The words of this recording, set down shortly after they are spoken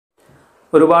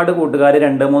ഒരുപാട് കൂട്ടുകാർ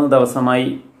 2-3 ദിവസമായി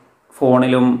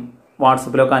ഫോണിലും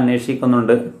വാട്സപ്പിലൊക്കെ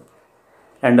അന്വേഷിക്കുന്നുണ്ട്.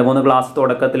 2-3 ക്ലാസ്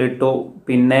തുടക്കത്തിലിട്ടു,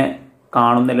 പിന്നെ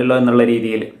കാണുന്നില്ലല്ലോ എന്നുള്ള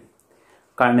രീതിയിൽ.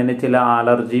 കണ്ണിന് ചില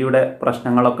അലർജിയുടെ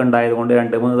പ്രശ്നങ്ങളൊക്കെ ഉണ്ടായതുകൊണ്ട്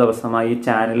 2-3 ദിവസമായി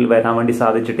ചാനലിൽ വരാൻ വേണ്ടി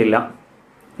സാധിച്ചിട്ടില്ല.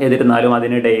 എന്നിരുന്നാലും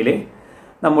അതിനിടയിൽ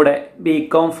നമ്മുടെ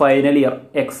BCom final year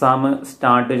exam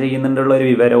start ചെയ്യുന്നുണ്ടുള്ള ഒരു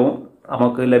വിവരവും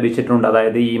നമുക്ക് ലഭിച്ചിട്ടുണ്ട്.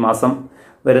 അതായത് ഈ മാസം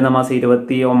വരുന്ന മാസം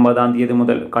 29-ാം തീയതി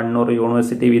മുതൽ കണ്ണൂർ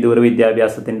യൂണിവേഴ്സിറ്റി വിദൂര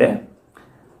വിദ്യാഭ്യാസത്തിൻ്റെ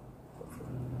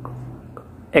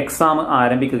എക്സാം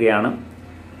ആരംഭിക്കുകയാണ്.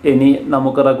 ഇനി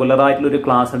നമുക്ക് റെഗുലറായിട്ടുള്ളൊരു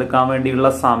ക്ലാസ് എടുക്കാൻ വേണ്ടിയുള്ള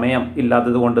സമയം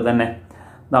ഇല്ലാത്തത് കൊണ്ട് തന്നെ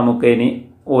നമുക്ക് ഇനി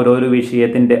ഓരോരോ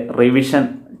വിഷയത്തിൻ്റെ റിവിഷൻ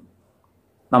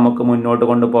നമുക്ക് മുന്നോട്ട്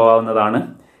കൊണ്ടുപോകാവുന്നതാണ്.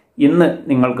 ഇന്ന്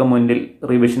നിങ്ങൾക്ക് മുന്നിൽ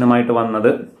റിവിഷനുമായിട്ട്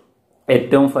വന്നത്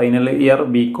ഏറ്റവും ഫൈനൽ ഇയർ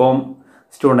BCom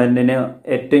സ്റ്റുഡൻറ്റിന്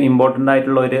ഏറ്റവും ഇമ്പോർട്ടൻ്റ്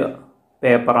ആയിട്ടുള്ള ഒരു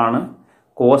പേപ്പറാണ്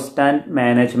കോസ്റ്റ് ആൻഡ്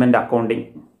മാനേജ്മെൻറ്റ് അക്കൗണ്ടിങ്.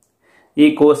 ഈ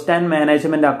cost and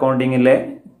management അക്കൗണ്ടിങ്ങിലെ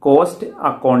cost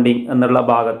accounting എന്നുള്ള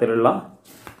ഭാഗത്തിലുള്ള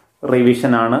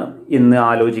റിവിഷനാണ് ഇന്ന്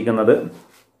ആലോചിക്കുന്നത്.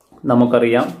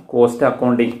 നമുക്കറിയാം കോസ്റ്റ്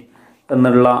അക്കൗണ്ടിങ്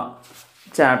എന്നുള്ള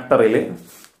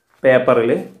പേപ്പറിൽ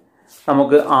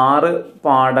നമുക്ക് 6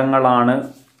 പാഠങ്ങളാണ്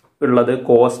ഉള്ളത്.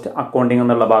 കോസ്റ്റ് അക്കൗണ്ടിങ്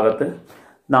എന്നുള്ള ഭാഗത്ത്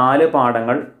 4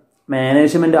 പാഠങ്ങൾ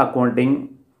മാനേജ്മെൻറ്റ് അക്കൗണ്ടിങ്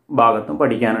ഭാഗത്തും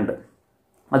പഠിക്കാനുണ്ട്.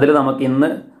 അതിൽ നമുക്ക് ഇന്ന്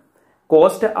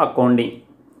കോസ്റ്റ് അക്കൗണ്ടിങ്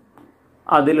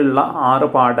അതിലുള്ള 6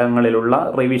 പാഠങ്ങളിലുള്ള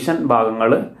റിവിഷൻ ഭാഗങ്ങൾ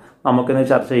നമുക്കിന്ന്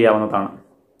ചർച്ച ചെയ്യാവുന്നതാണ്.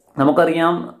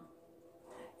 നമുക്കറിയാം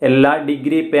എല്ലാ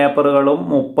ഡിഗ്രി പേപ്പറുകളും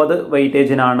 30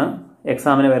 വെയിറ്റേജിനാണ്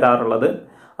എക്സാമിന് വരാറുള്ളത്.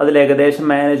 അതിൽ ഏകദേശം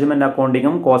മാനേജ്മെൻറ്റ്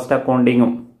അക്കൗണ്ടിങ്ങും കോസ്റ്റ്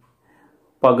അക്കൗണ്ടിങ്ങും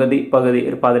പകുതി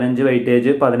ഒരു 15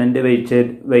 വെയിറ്റേജ് 18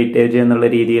 വെയിറ്റേജ് എന്നുള്ള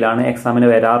രീതിയിലാണ് എക്സാമിന്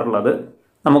വരാറുള്ളത്.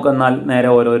 നമുക്കെന്നാൽ നേരെ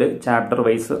ഓരോരോ ചാപ്റ്റർ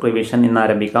വൈസ് റിവിഷൻ ഇന്ന്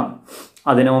ആരംഭിക്കാം.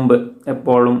 അതിനു മുമ്പ്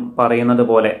എപ്പോഴും പറയുന്നത്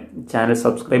പോലെ ചാനൽ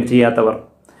സബ്സ്ക്രൈബ് ചെയ്യാത്തവർ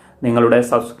നിങ്ങളുടെ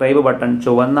സബ്സ്ക്രൈബ് ബട്ടൺ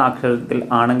ചുവന്ന അക്ഷരത്തിൽ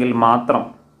ആണെങ്കിൽ മാത്രം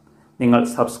നിങ്ങൾ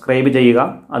സബ്സ്ക്രൈബ് ചെയ്യുക.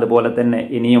 അതുപോലെ തന്നെ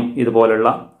ഇനിയും ഇതുപോലുള്ള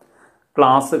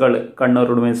ക്ലാസ്സുകൾ കണ്ണൂർ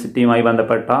യൂണിവേഴ്സിറ്റിയുമായി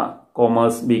ബന്ധപ്പെട്ട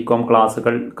കോമേഴ്സ് BCom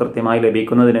ക്ലാസ്സുകൾ കൃത്യമായി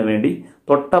ലഭിക്കുന്നതിന് വേണ്ടി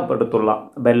തൊട്ടപ്പുറത്തുള്ള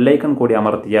ബെല്ലൈക്കൺ കൂടി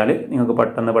അമർത്തിയാൽ നിങ്ങൾക്ക്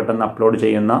പെട്ടെന്ന് അപ്ലോഡ്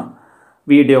ചെയ്യുന്ന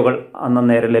വീഡിയോകൾ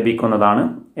അന്നേരം ലഭിക്കുന്നതാണ്.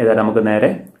 ഏതായാലും നമുക്ക് നേരെ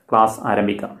ക്ലാസ്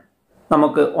ആരംഭിക്കാം.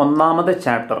 നമുക്ക് ഒന്നാമത്തെ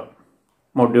chapter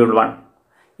module 1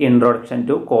 introduction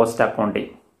to cost accounting.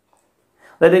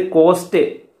 അതായത് കോസ്റ്റ്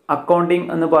അക്കൗണ്ടിങ്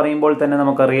എന്ന് പറയുമ്പോൾ തന്നെ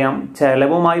നമുക്കറിയാം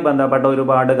ചെലവുമായി ബന്ധപ്പെട്ട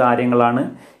ഒരുപാട് കാര്യങ്ങളാണ്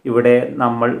ഇവിടെ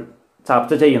നമ്മൾ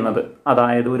ചർച്ച ചെയ്യുന്നത്.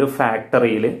 അതായത് ഒരു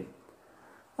ഫാക്ടറിയിൽ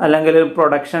അല്ലെങ്കിൽ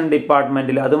പ്രൊഡക്ഷൻ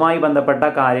ഡിപ്പാർട്ട്മെൻറ്റിൽ അതുമായി ബന്ധപ്പെട്ട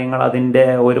കാര്യങ്ങൾ, അതിൻ്റെ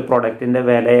ഒരു പ്രൊഡക്റ്റിൻ്റെ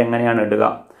വില എങ്ങനെയാണ് ഇടുക,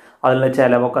 അതിലുള്ള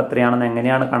ചിലവൊക്കെ എത്രയാണെന്ന്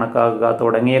എങ്ങനെയാണ് കണക്കാക്കുക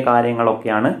തുടങ്ങിയ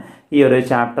കാര്യങ്ങളൊക്കെയാണ് ഈ ഒരു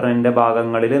ചാപ്റ്ററിൻ്റെ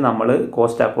ഭാഗങ്ങളിൽ നമ്മൾ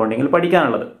കോസ്റ്റ് അക്കൗണ്ടിങ്ങിൽ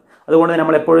പഠിക്കാനുള്ളത്. അതുകൊണ്ട്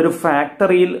നമ്മൾ എപ്പോഴും ഒരു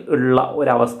ഫാക്ടറിയിൽ ഉള്ള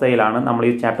ഒരവസ്ഥയിലാണ് നമ്മൾ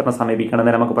ഈ ചാപ്റ്ററിനെ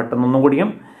സമീപിക്കുന്നത്. നമുക്ക് പെട്ടെന്നൊന്നും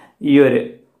കൂടിയും ഈ ഒരു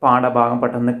പാഠഭാഗം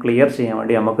പെട്ടെന്ന് ക്ലിയർ ചെയ്യാൻ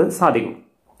വേണ്ടി നമുക്ക് സാധിക്കും.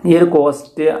 ഈ ഒരു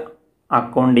കോസ്റ്റ്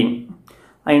അക്കൗണ്ടിങ്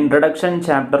ഇൻട്രഡക്ഷൻ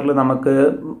ചാപ്റ്ററിൽ നമുക്ക്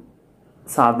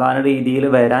സാധാരണ രീതിയിൽ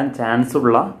വരാൻ ചാൻസ്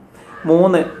ഉള്ള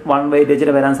 3 1 വെയിറ്റേജിൽ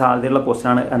വരാൻ സാധ്യതയുള്ള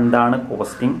ക്വസ്റ്റ്യനാണ് എന്താണ്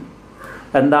കോസ്റ്റിംഗ്,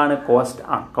 എന്താണ് കോസ്റ്റ്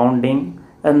അക്കൗണ്ടിങ്,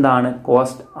 എന്താണ്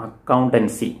കോസ്റ്റ്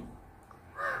അക്കൗണ്ടൻസി.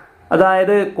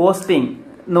 അതായത് കോസ്റ്റിംഗ്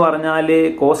എന്ന് പറഞ്ഞാൽ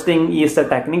costing is A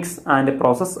techniques and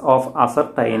process of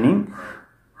ascertaining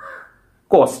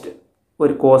cost.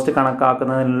 ഒരു കോസ്റ്റ്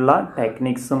കണക്കാക്കുന്നതിനുള്ള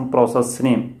ടെക്നിക്സും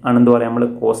പ്രോസസ്സിനെയും ആണ് എന്ത് പറയാം നമ്മൾ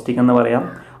കോസ്റ്റിംഗ് എന്ന് പറയാം.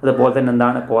 അതുപോലെ തന്നെ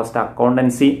എന്താണ് കോസ്റ്റ്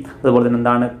അക്കൗണ്ടൻസി, അതുപോലെ തന്നെ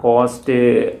എന്താണ് കോസ്റ്റ്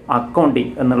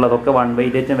അക്കൗണ്ടിങ് എന്നുള്ളതൊക്കെ 1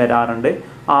 വെയിറ്റേജിന് വരാറുണ്ട്.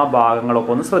 ആ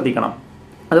ഭാഗങ്ങളൊക്കെ ഒന്ന് ശ്രദ്ധിക്കണം.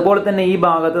 അതുപോലെ തന്നെ ഈ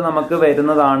ഭാഗത്ത് നമുക്ക്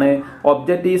വരുന്നതാണ്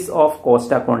ഒബ്ജക്റ്റീവ്സ് ഓഫ്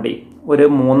കോസ്റ്റ് അക്കൗണ്ടിങ്. ഒരു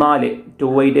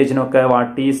 2 വെയിറ്റേജിനൊക്കെ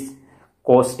what is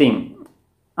costing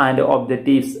and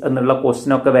objectives എന്നുള്ള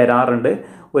ക്വസ്റ്റ്യനൊക്കെ വരാറുണ്ട്.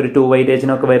 ഒരു 2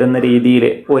 വെയിറ്റേജിനൊക്കെ വരുന്ന രീതിയിൽ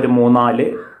ഒരു 3-4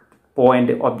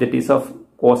 point objectives of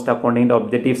cost അക്കൗണ്ടിങ്ങിൻ്റെ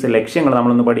objectives, ലക്ഷ്യങ്ങൾ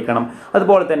നമ്മളൊന്ന് പഠിക്കണം.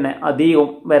 അതുപോലെ തന്നെ അധികവും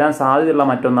വരാൻ സാധ്യതയുള്ള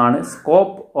മറ്റൊന്നാണ്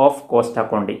scope of cost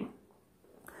accounting.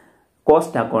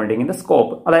 Cost അക്കൗണ്ടിങ്ങിൻ്റെ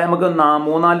scope അതായത് നമുക്ക്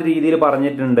 3-4 രീതിയിൽ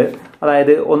പറഞ്ഞിട്ടുണ്ട്.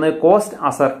 അതായത് ഒന്ന് cost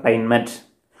ascertainment,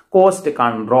 cost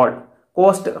control,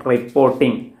 cost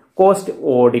reporting, cost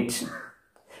audit.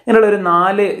 ഇങ്ങനെയുള്ളൊരു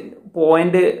 4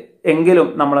 പോയിന്റ് എങ്കിലും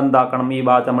നമ്മൾ എന്താക്കണം ഈ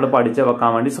ഭാഗത്ത് നമ്മൾ പഠിച്ചു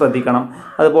വെക്കാൻ വേണ്ടി ശ്രദ്ധിക്കണം.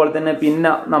 അതുപോലെ തന്നെ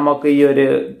പിന്നെ നമുക്ക് ഈ ഒരു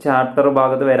ചാപ്റ്റർ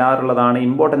ഭാഗത്ത് വരാറുള്ളതാണ്,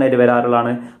 ഇമ്പോർട്ടൻ്റ് ആയിട്ട്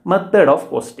വരാറുള്ളതാണ് മെത്തേഡ് ഓഫ്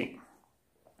കോസ്റ്റിംഗ്.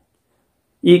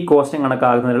 ഈ കോസ്റ്റിംഗ്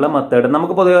കണക്കാക്കുന്നതിനുള്ള മെത്തേഡ്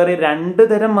നമുക്ക് പൊതുവെ ഒരു 2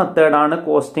 തരം മെത്തേഡാണ്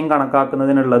കോസ്റ്റിംഗ്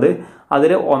കണക്കാക്കുന്നതിനുള്ളത്.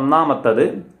 അതിൽ ഒന്നാമത്തത്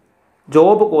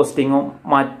ജോബ് കോസ്റ്റിങ്ങും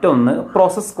മറ്റൊന്ന്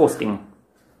പ്രോസസ് കോസ്റ്റിങ്ങും.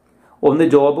 ഒന്ന്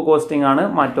ജോബ് കോസ്റ്റിംഗ് ആണ്,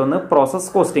 മറ്റൊന്ന്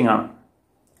പ്രോസസ് കോസ്റ്റിംഗ് ആണ്.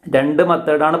 2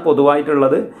 മെത്തേഡാണ്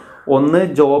പൊതുവായിട്ടുള്ളത്. ഒന്ന്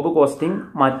ജോബ് കോസ്റ്റിംഗ്,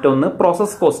 മറ്റൊന്ന്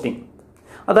പ്രോസസ് കോസ്റ്റിംഗ്.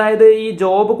 അതായത് ഈ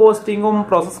ജോബ് കോസ്റ്റിങ്ങും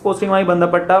പ്രോസസ് കോസ്റ്റിങ്ങുമായി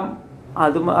ബന്ധപ്പെട്ട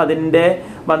അതിൻ്റെ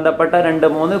ബന്ധപ്പെട്ട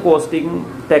 2-3 കോസ്റ്റിംഗ്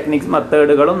ടെക്നിക്സ്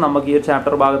മെത്തേഡുകളും നമുക്ക് ഈ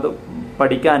ചാപ്റ്റർ ഭാഗത്ത്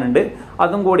പഠിക്കാനുണ്ട്.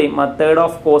 അതും കൂടി മെത്തേഡ്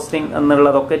ഓഫ് കോസ്റ്റിംഗ്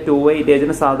എന്നുള്ളതൊക്കെ 2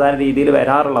 വെയിറ്റേജിന് സാധാരണ രീതിയിൽ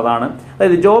വരാറുള്ളതാണ്.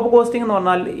 അതായത് ജോബ് കോസ്റ്റിംഗ് എന്ന്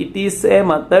പറഞ്ഞാൽ it is A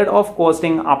method of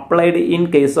costing applied in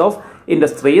case of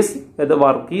industries the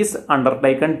work is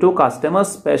undertaken to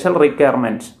customers special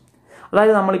requirement.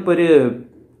 അതായത് നമ്മളിപ്പോൾ ഒരു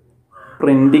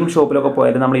പ്രിന്റിംഗ് ഷോപ്പിലൊക്കെ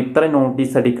പോയാൽ നമ്മൾ ഇത്ര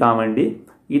നോട്ടീസ് അടിക്കാൻ വേണ്ടി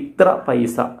ഇത്ര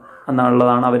പൈസ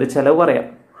എന്നുള്ളതാണ് അവർ ചിലവ് പറയാം.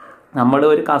 നമ്മൾ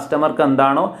ഒരു കസ്റ്റമർക്ക്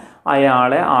എന്താണോ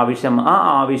അയാളെ ആവശ്യം, ആ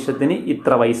ആവശ്യത്തിന്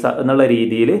ഇത്ര പൈസ എന്നുള്ള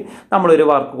രീതിയിൽ നമ്മളൊരു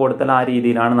വർക്ക് കൊടുത്താൽ ആ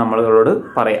രീതിയിലാണ് നമ്മളോട്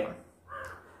പറയാം.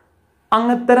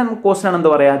 അങ്ങത്തരം കോസ്റ്റിനാണ് എന്ത്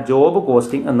പറയുക, ജോബ്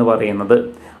കോസ്റ്റിംഗ് എന്ന് പറയുന്നത്.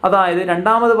 അതായത്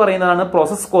രണ്ടാമത് പറയുന്നതാണ്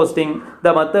process costing.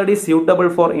 The method is suitable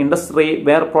for industry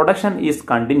wear production is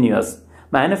continuous,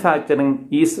 manufacturing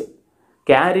is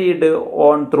carried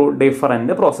on through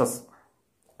different process.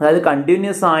 അതായത്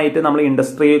കണ്ടിന്യൂസ് ആയിട്ട് നമ്മൾ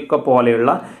ഇൻഡസ്ട്രി ഒക്കെ പോലെയുള്ള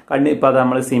ഇപ്പോൾ അത്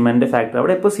നമ്മൾ സിമെൻറ്റ് ഫാക്ടറി,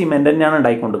 അവിടെ ഇപ്പോൾ സിമെൻറ്റ് തന്നെയാണ്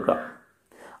ഉണ്ടായിക്കൊണ്ടിരിക്കുക.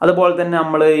 അതുപോലെ തന്നെ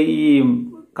നമ്മൾ ഈ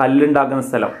കല്ലുണ്ടാക്കുന്ന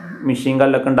സ്ഥലം, മെഷീൻ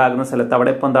കല്ലൊക്കെ ഉണ്ടാക്കുന്ന സ്ഥലത്ത്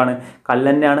അവിടെ ഇപ്പോൾ എന്താണ്, കല്ല്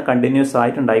തന്നെയാണ് കണ്ടിന്യൂസ്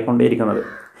ആയിട്ട് ഉണ്ടായിക്കൊണ്ടേയിരിക്കുന്നത്.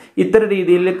 ഇത്തരം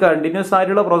രീതിയിൽ കണ്ടിന്യൂസ്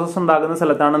ആയിട്ടുള്ള പ്രോസസ്സ് ഉണ്ടാക്കുന്ന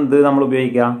സ്ഥലത്താണ് എന്ത് നമ്മൾ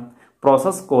ഉപയോഗിക്കുക,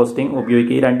 പ്രോസസ് കോസ്റ്റിംഗ്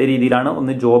ഉപയോഗിക്കുക. ഈ 2 രീതിയിലാണ്,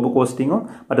 ഒന്ന് ജോബ് കോസ്റ്റിങ്ങും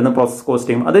മറ്റൊന്ന് പ്രോസസ്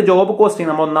കോസ്റ്റിങ്ങും. അത് ജോബ് കോസ്റ്റിംഗ്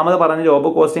നമ്മൾ ഒന്നാമത് പറഞ്ഞ ജോബ്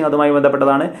കോസ്റ്റിംഗ് അതുമായി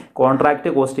ബന്ധപ്പെട്ടതാണ്. Contract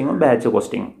കോസ്റ്റിങ്ങും batch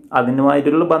കോസ്റ്റിങ്ങും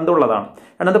അതിനുമായിട്ടുള്ള ബന്ധമുള്ളതാണ്.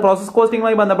 രണ്ടാമത് പ്രോസസ്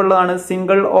കോസ്റ്റിംഗുമായി ബന്ധപ്പെട്ടതാണ്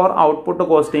single or output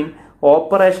costing,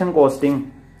 operation costing,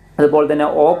 അതുപോലെ തന്നെ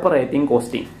ഓപ്പറേറ്റിംഗ്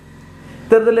കോസ്റ്റിംഗ്.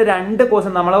 ഇത്തരത്തിൽ 2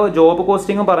 കോസ്റ്റ് നമ്മൾ ജോബ്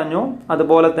കോസ്റ്റിംഗ് പറഞ്ഞു,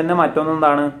 അതുപോലെ തന്നെ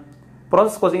മറ്റൊന്നെന്താണ്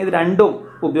പ്രോസസ് കോസ്റ്റിംഗ്. ഇത് രണ്ടും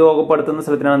ഉപയോഗപ്പെടുത്തുന്ന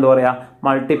സ്ഥലത്തിനാണ് എന്താ പറയുക,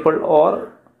 മൾട്ടിപ്പിൾ ഓർ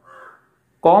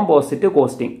കോമ്പോസിറ്റ്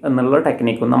കോസ്റ്റിംഗ് എന്നുള്ള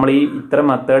ടെക്നിക്കും. നമ്മൾ ഈ ഇത്തരം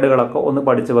മെത്തേഡുകളൊക്കെ ഒന്ന്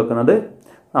പഠിച്ചു വെക്കുന്നത്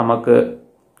നമുക്ക്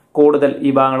കൂടുതൽ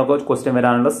ഈ ഭാഗങ്ങളൊക്കെ ക്വസ്റ്റ്യൻ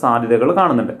വരാനുള്ള സാധ്യതകൾ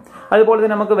കാണുന്നുണ്ട്. അതുപോലെ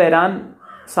തന്നെ നമുക്ക് വരാൻ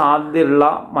സാധ്യതയുള്ള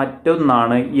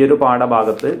മറ്റൊന്നാണ് ഈ ഒരു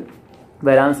പാഠഭാഗത്ത്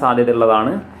വരാൻ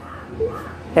സാധ്യതയുള്ളതാണ്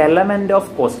എലമെന്റ്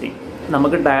ഓഫ് കോസ്റ്റിംഗ്.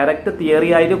 നമുക്ക് ഡയറക്റ്റ് തിയറി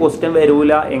ആയിട്ട് ക്വസ്റ്റ്യൻ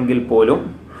വരൂല എങ്കിൽ പോലും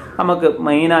നമുക്ക്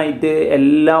മെയിനായിട്ട്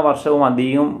എല്ലാ വർഷവും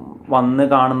അധികം വന്ന്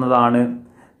കാണുന്നതാണ്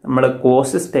നമ്മൾ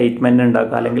കോസ്റ്റ് സ്റ്റേറ്റ്മെന്റ്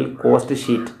ഉണ്ടാക്കുക, അല്ലെങ്കിൽ കോസ്റ്റ്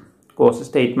ഷീറ്റ്, കോസ്റ്റ്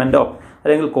സ്റ്റേറ്റ്മെന്റോ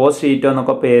അല്ലെങ്കിൽ കോസ്റ്റ് ഷീറ്റോ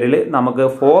എന്നൊക്കെ പേരിൽ നമുക്ക്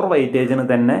 4 വെയിറ്റേജിന്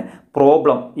തന്നെ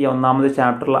പ്രോബ്ലം ഈ ഒന്നാമത്തെ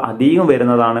ചാപ്റ്ററിൽ അധികം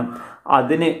വരുന്നതാണ്.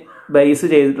 അതിന് ബേസ്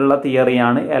ചെയ്തിട്ടുള്ള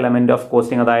തിയറിയാണ് എലമെന്റ് ഓഫ്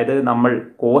കോസ്റ്റിംഗ്. അതായത് നമ്മൾ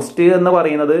കോസ്റ്റ് എന്ന്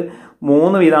പറയുന്നത്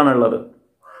 3 വിധമാണുള്ളത്,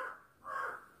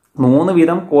 3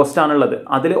 വിധം കോസ്റ്റ് ആണുള്ളത്.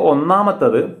 അതിൽ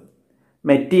ഒന്നാമത്തത്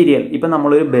മെറ്റീരിയൽ. ഇപ്പം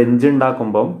നമ്മളൊരു ബെഞ്ച്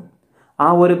ഉണ്ടാക്കുമ്പം ആ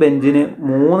ഒരു ബെഞ്ചിന്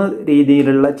 3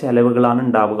 രീതിയിലുള്ള ചെലവുകളാണ്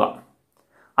ഉണ്ടാവുക.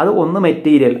 അത് ഒന്ന്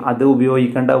മെറ്റീരിയൽ, അത്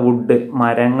ഉപയോഗിക്കേണ്ട വുഡ്,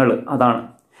 മരങ്ങൾ, അതാണ്.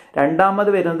 രണ്ടാമത്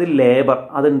വരുന്നത് ലേബർ,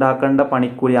 അത് ഉണ്ടാക്കേണ്ട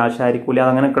പണിക്കൂലി, ആശാരിക്കൂലി,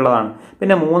 അതങ്ങനെയൊക്കെ ഉള്ളതാണ്.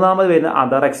 പിന്നെ മൂന്നാമത് വരുന്നത്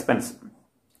അതർ എക്സ്പെൻസ്,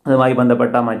 അതുമായി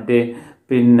ബന്ധപ്പെട്ട മറ്റ്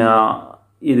പിന്നെ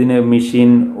ഇതിന്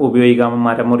മെഷീൻ ഉപയോഗിക്കാൻ,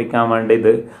 മരം മുറിക്കാൻ വേണ്ട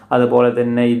ഇത്, അതുപോലെ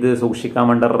തന്നെ ഇത് സൂക്ഷിക്കാൻ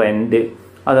വേണ്ട റെന്റ്,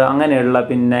 അത് അങ്ങനെയുള്ള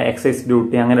പിന്നെ എക്സൈസ്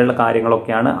ഡ്യൂട്ടി, അങ്ങനെയുള്ള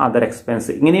കാര്യങ്ങളൊക്കെയാണ് അതർ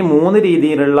എക്സ്പെൻസ്. ഇങ്ങനെ 3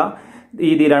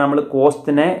 രീതിയിലാണ് നമ്മൾ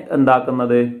കോസ്റ്റിനെ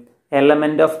എന്താക്കുന്നത്,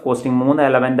 എലമെന്റ് ഓഫ് കോസ്റ്റിംഗ് 3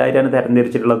 എലമെന്റ് ആയിട്ടാണ്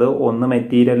തരംതിരിച്ചിട്ടുള്ളത്. 1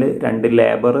 മെറ്റീരിയൽ, 2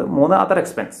 ലേബർ, 3 അതർ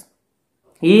എക്സ്പെൻസ്.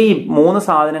 ഈ 3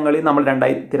 സാധനങ്ങളിൽ നമ്മൾ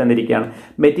 2ആയി തിരഞ്ഞിരിക്കുകയാണ്.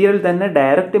 മെറ്റീരിയൽ തന്നെ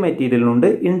ഡയറക്റ്റ് മെറ്റീരിയലുണ്ട്,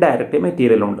 ഇൻഡയറക്റ്റ്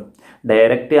മെറ്റീരിയലുണ്ട്.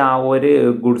 ഡയറക്റ്റ് ആ ഒരു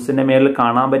ഗുഡ്സിന്റെ മേലിൽ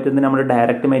കാണാൻ പറ്റുന്നത് നമ്മൾ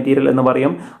ഡയറക്റ്റ് മെറ്റീരിയൽ എന്ന്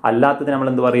പറയും, അല്ലാത്തത് നമ്മൾ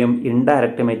എന്ത് പറയും,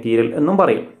 ഇൻഡയറക്റ്റ് മെറ്റീരിയൽ എന്നും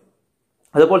പറയും.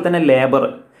 അതുപോലെ തന്നെ ലേബർ,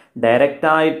 ഡയറക്റ്റ്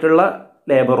ആയിട്ടുള്ള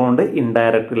ലേബറും ഉണ്ട്,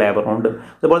 ഇൻഡയറക്റ്റ് ലേബറും ഉണ്ട്.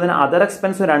 അതുപോലെ തന്നെ അതർ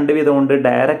എക്സ്പെൻസ് 2 വിധമുണ്ട്,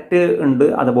 ഡയറക്റ്റ് ഉണ്ട്,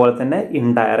 അതുപോലെ തന്നെ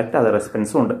ഇൻഡയറക്റ്റ് അതർ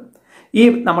എക്സ്പെൻസും ഉണ്ട്. ഈ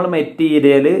നമ്മൾ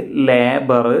മെറ്റീരിയൽ,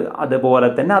 ലേബർ, അതുപോലെ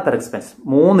തന്നെ അതർ എക്സ്പെൻസ്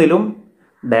 3ലും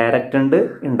ഡയറക്റ്റ് ഉണ്ട്,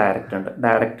 ഇൻഡയറക്റ്റ് ഉണ്ട്,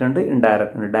 ഡയറക്റ്റ് ഉണ്ട്,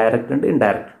 ഇൻഡയറക്റ്റ് ഉണ്ട്, ഡയറക്റ്റ് ഉണ്ട്,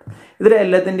 ഇൻഡയറക്റ്റ്. ഇതിൽ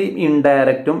എല്ലാത്തിൻ്റെയും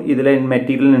ഇൻഡയറക്റ്റും, ഇതിലെ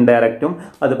മെറ്റീരിയൽ ഇൻഡയറക്റ്റും,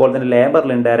 അതുപോലെ തന്നെ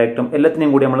ലേബറിൽ ഇൻഡയറക്റ്റും,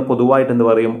 എല്ലാത്തിനെയും കൂടി നമ്മൾ പൊതുവായിട്ട് എന്ത്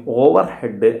പറയും, ഓവർ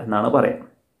ഹെഡ് എന്നാണ് പറയുക.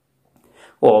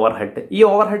 Over head. ഈ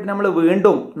ഓവർ ഹെഡ് നമ്മൾ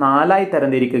വീണ്ടും 4ആയി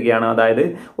തരംതിരിക്കുകയാണ്. അതായത്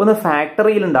ഒന്ന്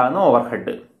ഫാക്ടറിയിൽ ഉണ്ടാകുന്ന ഓവർ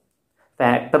ഹെഡ്,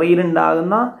 ഫാക്ടറിയിൽ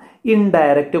ഉണ്ടാകുന്ന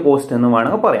ഇൻഡയറക്റ്റ് കോസ്റ്റ് എന്ന്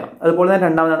വേണമെങ്കിൽ പറയാം. അതുപോലെ തന്നെ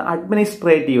രണ്ടാമതാണ്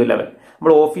അഡ്മിനിസ്ട്രേറ്റീവ് ലെവൽ.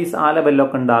 നമ്മൾ ഓഫീസ് ആ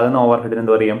ലെവലിലൊക്കെ ഉണ്ടാകുന്ന ഓവർ ഹെഡിന്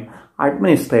എന്ത് പറയും,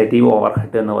 അഡ്മിനിസ്ട്രേറ്റീവ് ഓവർ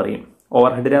ഹെഡ് എന്ന് പറയും.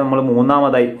 ഓവർ ഹെഡിനെ നമ്മൾ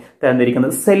 3ആമതായി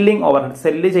തരംതിരിക്കുന്നത് സെല്ലിംഗ് ഓവർ ഹെഡ്.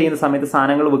 സെല്ല് ചെയ്യുന്ന സമയത്ത്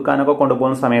സാധനങ്ങൾ വിൽക്കാനൊക്കെ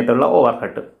കൊണ്ടുപോകുന്ന സമയത്തുള്ള ഓവർ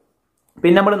ഹെഡ്.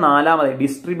 പിന്നെ നമ്മൾ 4ആമതായി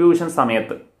ഡിസ്ട്രിബ്യൂഷൻ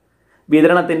സമയത്ത്,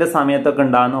 വിതരണത്തിന്റെ സമയത്തൊക്കെ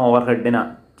ഉണ്ടാകുന്ന ഓവർ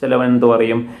ഹെഡിനാണ് ചിലവൻ എന്ത്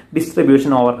പറയും,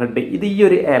 ഡിസ്ട്രിബ്യൂഷൻ ഓവർ ഹെഡ്. ഇത് ഈ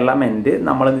ഒരു എലമെന്റ്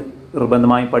നമ്മൾ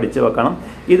നിർബന്ധമായി പഠിച്ചു വെക്കണം.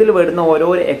 ഇതിൽ വരുന്ന ഓരോ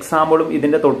എക്സാമ്പിളും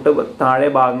ഇതിന്റെ തൊട്ട് താഴെ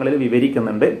ഭാഗങ്ങളിൽ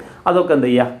വിവരിക്കുന്നുണ്ട്. അതൊക്കെ എന്ത്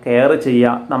ചെയ്യുക, കെയർ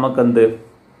ചെയ്യുക. നമുക്കെന്ത്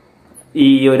ഈ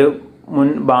ഒരു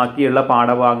ബാക്കിയുള്ള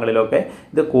പാഠഭാഗങ്ങളിലൊക്കെ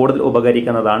ഇത് കൂടുതൽ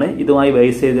ഉപകരിക്കുന്നതാണ്. ഇതുമായി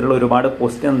ബേസ് ചെയ്തിട്ടുള്ള ഒരുപാട്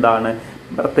ക്വസ്റ്റ്യൻ എന്താണ്,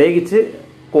 പ്രത്യേകിച്ച്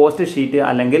കോസ്റ്റ് ഷീറ്റ്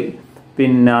അല്ലെങ്കിൽ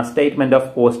പിന്നെ സ്റ്റേറ്റ്മെന്റ് ഓഫ്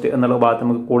കോസ്റ്റ് എന്നുള്ള ഭാഗത്ത്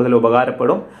നമുക്ക് കൂടുതൽ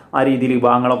ഉപകാരപ്പെടും. ആ രീതിയിൽ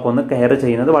വിഭാഗങ്ങളൊക്കെ ഒന്ന് കെയർ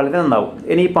ചെയ്യുന്നത് വളരെ നന്നാവും.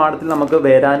 ഇനി ഈ പാഠത്തിൽ നമുക്ക്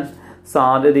വരാൻ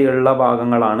സാധ്യതയുള്ള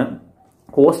ഭാഗങ്ങളാണ്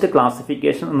കോസ്റ്റ്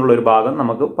ക്ലാസിഫിക്കേഷൻ എന്നുള്ളൊരു ഭാഗം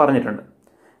നമുക്ക് പറഞ്ഞിട്ടുണ്ട്.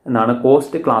 എന്നാണ്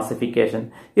കോസ്റ്റ് ക്ലാസിഫിക്കേഷൻ.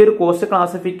 ഈ ഒരു കോസ്റ്റ്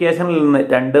ക്ലാസിഫിക്കേഷനിൽ നിന്ന്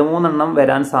 2-3 എണ്ണം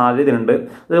വരാൻ സാധ്യതയുണ്ട്.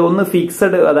 ഒന്ന്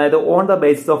ഫിക്സഡ്, അതായത് on the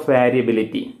basis of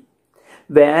variability.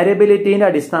 വാരിയബിലിറ്റീന്റെ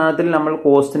അടിസ്ഥാനത്തിൽ നമ്മൾ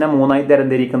കോസ്റ്റിനെ 3ആയി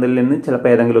തരംതിരിക്കുന്നതിൽ നിന്ന് ചിലപ്പോൾ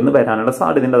ഏതെങ്കിലും ഒന്ന് വരാനുള്ള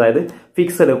സാധ്യതയുണ്ട്. അതായത്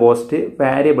fixed cost,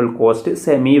 variable cost,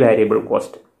 semi variable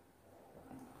cost.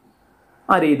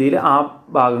 ആ രീതിയിൽ ആ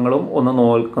ഭാഗങ്ങളും ഒന്ന്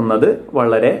നോക്കുന്നത്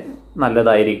വളരെ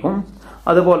നല്ലതായിരിക്കും.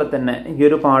 അതുപോലെ തന്നെ ഈ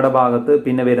ഒരു പാഠഭാഗത്ത്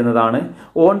പിന്നെ വരുന്നതാണ്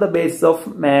on the basis of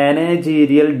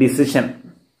managerial decision.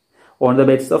 On the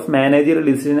basis of managerial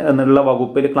decision എന്നുള്ള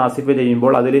വകുപ്പിൽ ക്ലാസിഫൈ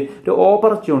ചെയ്യുമ്പോൾ അതിൽ ഒരു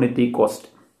ഓപ്പർച്യൂണിറ്റി കോസ്റ്റ്,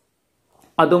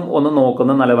 അതും ഒന്ന്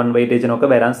നോക്കുന്ന നല്ല 1 വെയിറ്റേജിനൊക്കെ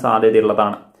വരാൻ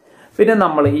സാധ്യതയുള്ളതാണ്. പിന്നെ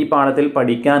നമ്മൾ ഈ പാഠത്തിൽ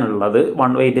പഠിക്കാനുള്ളത്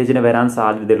 1 വെയിറ്റേജിന് വരാൻ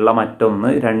സാധ്യതയുള്ള മറ്റൊന്ന്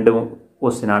 2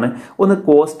 ക്വസ്റ്റ്യനാണ്. ഒന്ന്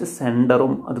കോസ്റ്റ്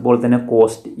സെന്ററും അതുപോലെ തന്നെ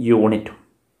കോസ്റ്റ് യൂണിറ്റും.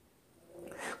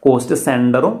 കോസ്റ്റ്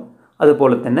സെന്ററും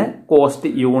അതുപോലെ തന്നെ കോസ്റ്റ്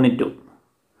യൂണിറ്റും.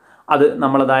 അത്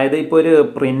നമ്മൾ, അതായത് ഇപ്പോൾ ഒരു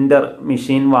പ്രിന്റർ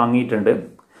മെഷീൻ വാങ്ങിയിട്ടുണ്ട്.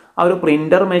 ആ ഒരു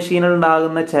പ്രിന്റർ മെഷീനിൽ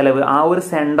ഉണ്ടാകുന്ന ചെലവ്, ആ ഒരു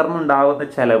സെന്ററിന് ഉണ്ടാകുന്ന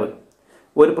ചെലവ്,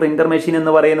 ഒരു പ്രിന്റർ മെഷീൻ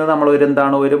എന്ന് പറയുന്നത് നമ്മൾ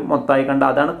ഒരു മൊത്തമായി കണ്ട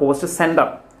അതാണ് കോസ്റ്റ് സെന്റർ.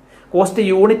 കോസ്റ്റ്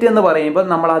യൂണിറ്റ് എന്ന് പറയുമ്പോൾ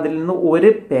നമ്മൾ അതിൽ നിന്ന്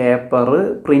ഒരു പേപ്പർ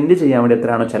പ്രിന്റ് ചെയ്യാൻ വേണ്ടി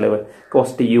എത്രയാണോ ചെലവ്,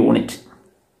 കോസ്റ്റ് യൂണിറ്റ്.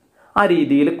 ആ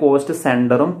രീതിയിൽ കോസ്റ്റ്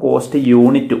സെന്ററും കോസ്റ്റ്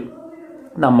യൂണിറ്റും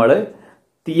നമ്മൾ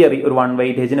തിയറി ഒരു 1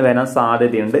 വെയിറ്റേജിന് വരാൻ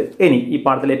സാധ്യതയുണ്ട്. ഇനി ഈ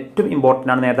പാഠത്തിൽ ഏറ്റവും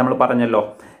ഇമ്പോർട്ടൻ്റ് ആണ്, നേരത്തെ നമ്മൾ പറഞ്ഞല്ലോ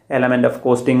എലമെന്റ് ഓഫ്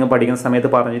കോസ്റ്റിംഗ് പഠിക്കുന്ന സമയത്ത്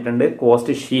പറഞ്ഞിട്ടുണ്ട്,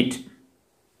 കോസ്റ്റ് ഷീറ്റ്.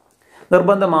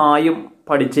 നിർബന്ധമായും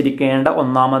പഠിച്ചിരിക്കേണ്ട,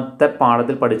 ഒന്നാമത്തെ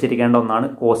പാഠത്തിൽ പഠിച്ചിരിക്കേണ്ട ഒന്നാണ്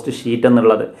കോസ്റ്റ് ഷീറ്റ്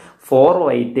എന്നുള്ളത്. 4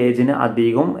 വെയിറ്റേജിന്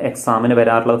അധികം എക്സാമിന്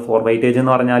വരാറുള്ളത്. 4 വെയിറ്റേജ്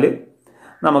എന്ന് പറഞ്ഞാൽ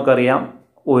നമുക്കറിയാം,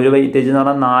 ഒരു വെയിറ്റേജ് എന്ന്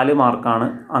പറഞ്ഞാൽ 4 മാർക്കാണ്.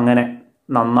 അങ്ങനെ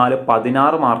നന്നാല്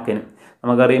 16 മാർക്കിന്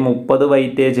നമുക്കറിയാം 30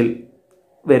 വെയിറ്റേജിൽ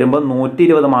വരുമ്പോൾ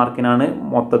 120 മാർക്കിനാണ്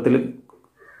മൊത്തത്തിൽ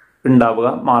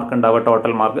മാർക്ക് ഉണ്ടാവുക,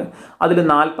 ടോട്ടൽ മാർക്ക്. അതിൽ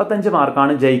 45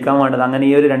 മാർക്കാണ് ജയിക്കാൻ വേണ്ടത്. അങ്ങനെ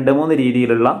ഈ ഒരു 2-3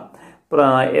 രീതിയിലുള്ള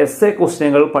എസ് എ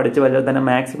ക്വസ്റ്റ്യനുകൾ പഠിച്ചു വെച്ചാൽ തന്നെ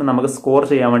മാക്സിമം നമുക്ക് സ്കോർ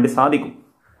ചെയ്യാൻ വേണ്ടി സാധിക്കും.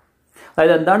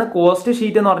 അതായത് എന്താണ് കോസ്റ്റ്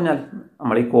ഷീറ്റ് എന്ന് പറഞ്ഞാൽ,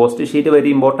 നമ്മൾ ഈ കോസ്റ്റ് ഷീറ്റ് വെരി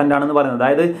ഇമ്പോർട്ടൻ്റ് ആണെന്ന് പറയുന്നത്,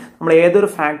 അതായത് നമ്മൾ ഏതൊരു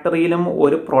ഫാക്ടറിയിലും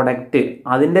ഒരു പ്രൊഡക്റ്റ്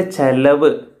അതിൻ്റെ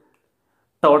ചെലവ്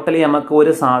ടോട്ടലി നമുക്ക്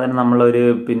ഒരു സാധനം നമ്മളൊരു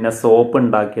സോപ്പ്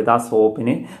ഉണ്ടാക്കിയത്, ആ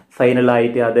സോപ്പിന്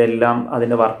ഫൈനലായിട്ട് അതെല്ലാം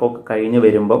അതിൻ്റെ വർക്കൊക്കെ കഴിഞ്ഞ്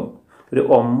വരുമ്പം ഒരു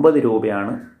 9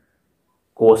 രൂപയാണ്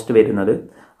കോസ്റ്റ് വരുന്നത്.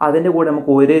 അതിൻ്റെ കൂടെ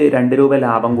നമുക്ക് 2 രൂപ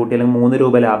ലാഭം കൂട്ടി അല്ലെങ്കിൽ 3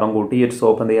 രൂപ ലാഭം കൂട്ടി ഈ ഒരു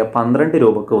സോപ്പ് എന്ത് ചെയ്യുക 12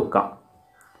 രൂപക്ക് വെക്കാം.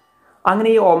 അങ്ങനെ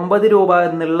ഈ 9 രൂപ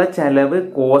എന്നുള്ള ചെലവ്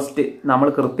കോസ്റ്റ് നമ്മൾ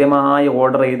കൃത്യമായി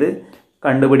ഓർഡർ ചെയ്ത്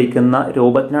കണ്ടുപിടിക്കുന്ന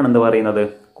രൂപത്തിനാണ് എന്ത് പറയുന്നത്,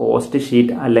 കോസ്റ്റ്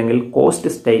ഷീറ്റ് അല്ലെങ്കിൽ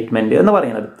കോസ്റ്റ് സ്റ്റേറ്റ്മെന്റ് എന്ന്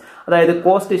പറയുന്നത്. അതായത്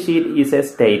cost sheet is A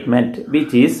statement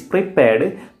which is prepared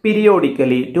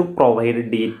periodically to provide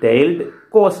detailed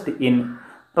cost in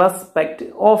respect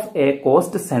of A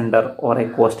cost centre or A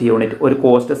cost unit. ഒരു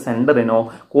കോസ്റ്റ് സെന്ററിനോ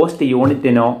കോസ്റ്റ്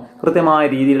യൂണിറ്റിനോ കൃത്യമായ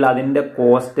രീതിയിൽ അതിൻ്റെ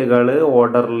കോസ്റ്റുകൾ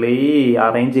ഓർഡർലി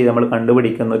അറേഞ്ച് ചെയ്ത് നമ്മൾ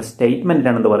കണ്ടുപിടിക്കുന്ന ഒരു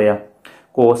സ്റ്റേറ്റ്മെന്റിനാണ് എന്ത് പറയാം,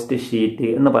 കോസ്റ്റ് ഷീറ്റ്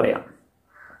എന്ന് പറയാം.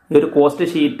 ഈ ഒരു കോസ്റ്റ്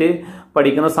ഷീറ്റ്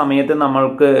പഠിക്കുന്ന സമയത്ത്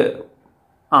നമ്മൾക്ക്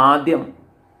ആദ്യം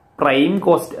പ്രൈം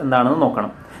കോസ്റ്റ് എന്താണെന്ന്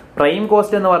നോക്കണം. പ്രൈം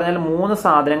കോസ്റ്റ് എന്ന് പറഞ്ഞാൽ 3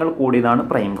 സാധനങ്ങൾ കൂടിയതാണ്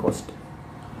പ്രൈം കോസ്റ്റ്.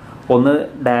 ഒന്ന്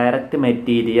direct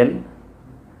material,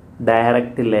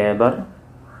 direct labour,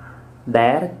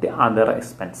 direct other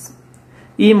expense.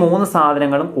 ഈ 3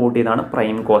 സാധനങ്ങളും കൂട്ടിയതാണ്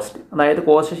പ്രൈം കോസ്റ്റ്. അതായത്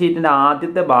കോസ്റ്റ് ഷീറ്റിന്റെ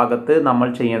ആദ്യത്തെ ഭാഗത്ത് നമ്മൾ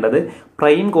ചെയ്യേണ്ടത്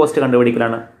പ്രൈം കോസ്റ്റ്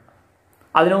കണ്ടുപിടിക്കലാണ്.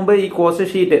 അതിനു മുമ്പ് ഈ കോസ്റ്റ്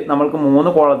ഷീറ്റ് നമ്മൾക്ക്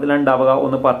 3 കോളത്തിലുണ്ടാവുക.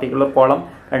 ഒന്ന് പർട്ടിക്കുലർ കോളം,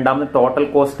 രണ്ടാമത് ടോട്ടൽ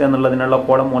കോസ്റ്റ് എന്നുള്ളതിനുള്ള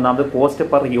കോളം, മൂന്നാമത് കോസ്റ്റ്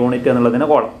പെർ യൂണിറ്റ് എന്നുള്ളതിന്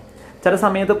കോളം. ചില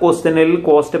സമയത്ത് ക്വസ്റ്റ്യനിൽ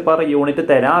cost per unit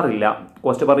തരാറില്ല.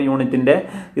 Cost per യൂണിറ്റിന്റെ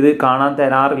ഇത് കാണാൻ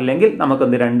തരാറില്ലെങ്കിൽ നമുക്ക്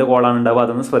 2 കോളാണ് ഉണ്ടാവുക,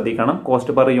 അതൊന്ന് ശ്രദ്ധിക്കണം.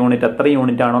 കോസ്റ്റ് പെർ യൂണിറ്റ് എത്ര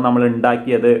യൂണിറ്റ് ആണോ നമ്മൾ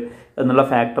ഉണ്ടാക്കിയത് എന്നുള്ള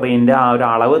ഫാക്ടറിന്റെ ആ ഒരു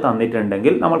അളവ്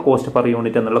തന്നിട്ടുണ്ടെങ്കിൽ നമ്മൾ കോസ്റ്റ് പെർ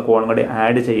യൂണിറ്റ് എന്നുള്ള കോളം കൂടി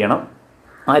ആഡ് ചെയ്യണം.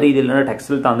 ആ രീതിയിലാണ്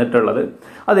ടെക്സ്റ്റിൽ തന്നിട്ടുള്ളത്.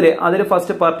 അതിൽ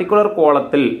ഫസ്റ്റ് പർട്ടിക്കുലർ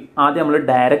കോളത്തിൽ ആദ്യം നമ്മൾ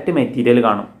ഡയറക്റ്റ് മെറ്റീരിയൽ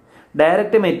കാണും.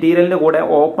 ഡയറക്റ്റ് മെറ്റീരിയലിന്റെ കൂടെ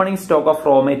opening stock of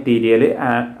raw material,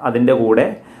 അതിന്റെ കൂടെ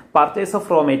പർച്ചേസ് ഓഫ്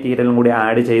റോ മെറ്റീരിയലും കൂടി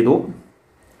ആഡ് ചെയ്തു.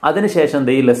 അതിനുശേഷം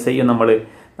എന്ത് ചെയ്യും, ലെസ് ചെയ്യും.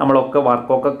 നമ്മളൊക്കെ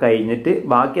വർക്കൊക്കെ കഴിഞ്ഞിട്ട്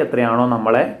ബാക്കി എത്രയാണോ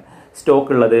നമ്മളെ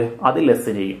സ്റ്റോക്ക് ഉള്ളത് അത്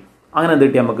ലെസ് ചെയ്യും. അങ്ങനെ എന്ത്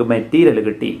കിട്ടി, നമുക്ക് മെറ്റീരിയൽ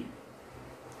കിട്ടി.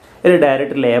 ഇതിൽ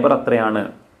ഡയറക്റ്റ് ലേബർ എത്രയാണ്,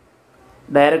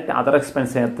 ഡയറക്റ്റ് അതർ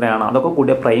എക്സ്പെൻസ് എത്രയാണ്, അതൊക്കെ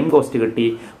കൂടിയ പ്രൈം കോസ്റ്റ് കിട്ടി.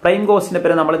 പ്രൈം കോസ്റ്റിന്റെ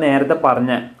പേര് നമ്മൾ നേരത്തെ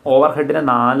പറഞ്ഞ ഓവർ ഹെഡിനെ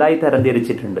 4ആയി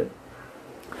തരംതിരിച്ചിട്ടുണ്ട്.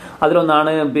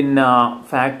 അതിലൊന്നാണ്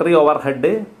factory over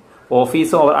head,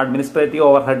 office administrative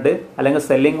over head, അല്ലെങ്കിൽ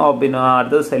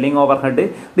അടുത്തത് selling over head,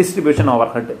 distribution over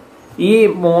head. ഈ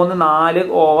 3-4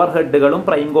 ഓവർ ഹെഡുകളും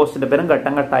പ്രൈം കോസ്റ്റിന്റെ പേരും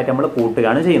ഘട്ടം ഘട്ടമായിട്ട് നമ്മൾ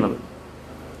കൂട്ടുകയാണ് ചെയ്യുന്നത്.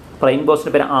 പ്രൈം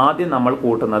കോസ്റ്റിന്റെ പേര് ആദ്യം നമ്മൾ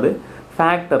കൂട്ടുന്നത്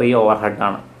ഫാക്ടറി ഓവർ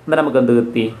ഹെഡാണ്. എന്നിട്ട് നമുക്ക് എന്ത്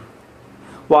കിട്ടി?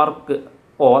 വർക്ക്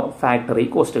ഓർ ഫാക്ടറി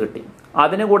കോസ്റ്റ് കിട്ടി.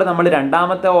 അതിന് കൂടെ നമ്മൾ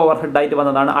രണ്ടാമത്തെ ഓവർ ഹെഡായിട്ട്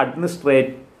വന്നതാണ്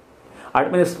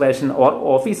administration or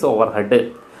office over head.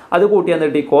 അത് കൂട്ടി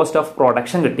എന്നിട്ട് കോസ്റ്റ് ഓഫ്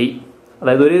പ്രൊഡക്ഷൻ കിട്ടി.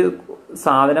 അതായത് ഒരു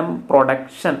സാധനം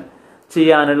പ്രൊഡക്ഷൻ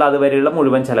ചെയ്യാനുള്ള അതുവരെയുള്ള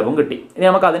മുഴുവൻ ചെലവും കിട്ടി. ഇനി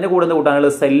നമുക്ക് അതിന്റെ കൂടെ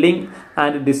കൂട്ടാനുള്ളത് selling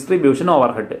and distribution over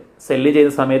head. Cell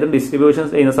ചെയ്യുന്ന സമയത്തും ഡിസ്ട്രിബ്യൂഷൻ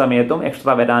ചെയ്യുന്ന സമയത്തും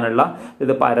എക്സ്ട്രാ വരാനുള്ള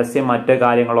ഇത് പരസ്യം മറ്റ്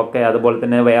കാര്യങ്ങളൊക്കെ, അതുപോലെ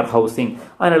തന്നെ വെയർ ഹൗസിംഗ്,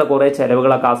 അങ്ങനെയുള്ള കുറേ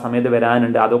ചെലവുകളൊക്കെ ആ സമയത്ത്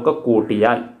വരാനുണ്ട്. അതൊക്കെ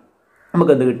കൂട്ടിയാൽ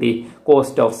നമുക്ക് എന്ത് കിട്ടി?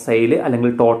 കോസ്റ്റ് ഓഫ് സെയിൽ അല്ലെങ്കിൽ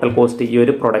ടോട്ടൽ കോസ്റ്റ്. ഈ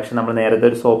ഒരു പ്രൊഡക്ഷൻ നമ്മൾ നേരത്തെ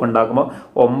ഒരു സോപ്പ് ഉണ്ടാക്കുമ്പോൾ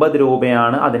 9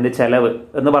 രൂപയാണ് അതിന്റെ ചെലവ്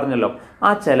എന്ന് പറഞ്ഞല്ലോ.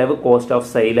 ആ ചെലവ് കോസ്റ്റ് ഓഫ്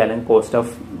സെയിൽ അല്ലെങ്കിൽ കോസ്റ്റ്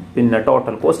ഓഫ്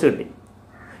ടോട്ടൽ കോസ്റ്റ് കിട്ടി.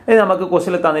 ഇനി നമുക്ക്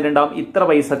ക്വസ്റ്റിൽ തന്നിട്ടുണ്ടാവും ഇത്ര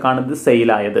പൈസക്കാണ് ഇത്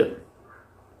സെയിലായത്.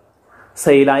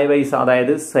 സെയിലായ പൈസ,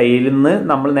 അതായത് സെയിലിൽ നിന്ന്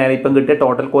നമ്മൾ നേരെ ഇപ്പം കിട്ടിയ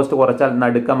ടോട്ടൽ കോസ്റ്റ് കുറച്ചാൽ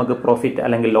നടുക്ക് നമുക്ക് പ്രോഫിറ്റ്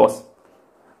അല്ലെങ്കിൽ ലോസ്.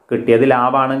 കിട്ടിയത്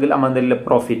ലാഭമാണെങ്കിൽ നമ്മൾ എന്തെങ്കിലും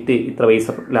പ്രോഫിറ്റ് ഇത്ര പൈസ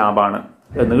ലാഭമാണ്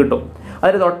എന്ന് കിട്ടും.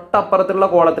 അതിന് തൊട്ടപ്പുറത്തുള്ള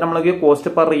കോളത്തിൽ നമ്മൾക്ക്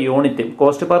cost per unit.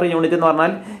 Cost per unit എന്ന്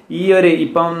പറഞ്ഞാൽ ഈ ഒരു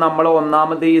ഇപ്പം നമ്മൾ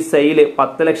ഒന്നാമത് ഈ സെയില്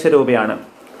 10 ലക്ഷം രൂപയാണ്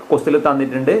കോസ്റ്റിൽ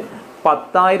തന്നിട്ടുണ്ട്.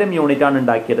 10,000 യൂണിറ്റ് ആണ്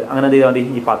ഉണ്ടാക്കിയത്. അങ്ങനെ എന്ത് ചെയ്താൽ മതി?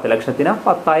 ഈ 10 ലക്ഷത്തിന്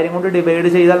 10,000 കൊണ്ട് ഡിവൈഡ്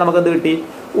ചെയ്താൽ നമുക്ക് എന്ത് കിട്ടി?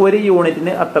 ഒരു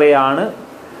യൂണിറ്റിന് അത്രയാണ്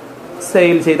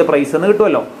സെയിൽ ചെയ്ത പ്രൈസ് എന്ന്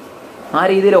കിട്ടുമല്ലോ. ആ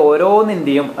രീതിയിൽ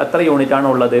ഓരോന്നിൻ്റെയും എത്ര യൂണിറ്റ് ആണ്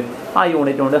ഉള്ളത് ആ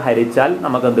യൂണിറ്റ് കൊണ്ട് ഹരിച്ചാൽ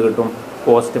നമുക്ക് എന്ത് കിട്ടും?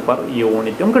 കോസ്റ്റ് പെർ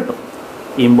യൂണിറ്റും കിട്ടും.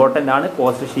 ഇമ്പോർട്ടൻ്റ് ആണ്.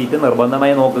 കോസ്റ്റ് ഷീറ്റ്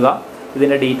നിർബന്ധമായി നോക്കുക.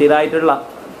 ഇതിൻ്റെ ഡീറ്റെയിൽ ആയിട്ടുള്ള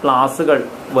ക്ലാസ്സുകൾ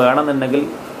വേണമെന്നുണ്ടെങ്കിൽ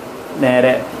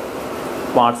നേരെ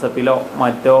വാട്സപ്പിലോ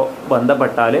മറ്റോ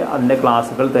ബന്ധപ്പെട്ടാൽ അതിൻ്റെ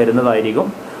ക്ലാസ്സുകൾ തരുന്നതായിരിക്കും.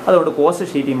 അതുകൊണ്ട് കോസ്റ്റ്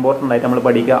ഷീറ്റ് ഇമ്പോർട്ടൻ്റ് ആയിട്ട് നമ്മൾ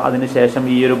പഠിക്കുക. അതിനുശേഷം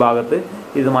ഈ ഒരു ഭാഗത്ത്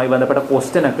ഇതുമായി ബന്ധപ്പെട്ട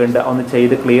ക്വസ്റ്റ്യൻ ഒക്കെ ഉണ്ട്, ഒന്ന്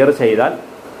ചെയ്ത് ക്ലിയർ ചെയ്താൽ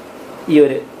ഈ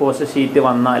ഒരു കോസ്റ്റ് ഷീറ്റ്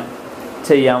വന്നാൽ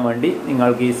ചെയ്യാൻ വേണ്ടി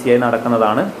നിങ്ങൾക്ക് ഈസിയായി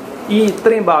നടക്കുന്നതാണ്. ഈ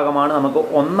ഇത്രയും ഭാഗമാണ് നമുക്ക്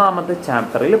ഒന്നാമത്തെ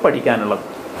ചാപ്റ്ററിൽ പഠിക്കാനുള്ളത്.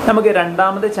 നമുക്ക്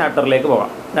രണ്ടാമത്തെ ചാപ്റ്ററിലേക്ക്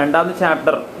പോകാം. രണ്ടാമത്തെ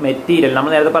ചാപ്റ്റർ മെറ്റീരിയൽ.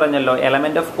 നമ്മൾ നേരത്തെ പറഞ്ഞല്ലോ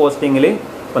എലമെന്റ് ഓഫ് കോസ്റ്റിംഗിൽ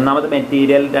ഒന്നാമത്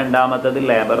മെറ്റീരിയൽ, രണ്ടാമത്തത്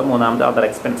ലേബർ, മൂന്നാമത് അതർ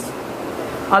എക്സ്പെൻസ്.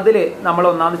 അതിൽ നമ്മൾ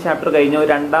ഒന്നാമത്തെ ചാപ്റ്റർ കഴിഞ്ഞു.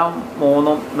 2,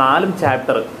 3, 4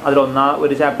 ചാപ്റ്റർ.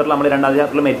 ഒരു ചാപ്റ്ററിൽ നമ്മൾ രണ്ടാമത്തെ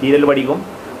ചാപ്റ്ററിൽ മെറ്റീരിയൽ പഠിക്കും.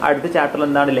 അടുത്ത ചാപ്റ്ററിൽ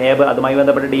എന്താണ് ലേബർ, അതുമായി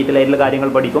ബന്ധപ്പെട്ട ഡീറ്റെയിൽ ആയിട്ടുള്ള കാര്യങ്ങൾ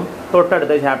പഠിക്കും.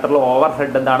 തൊട്ടടുത്ത ചാപ്റ്ററിൽ ഓവർ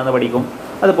ഹെഡ് എന്താണെന്ന് പഠിക്കും.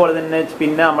 അതുപോലെ തന്നെ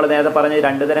പിന്നെ നമ്മൾ നേരത്തെ പറഞ്ഞ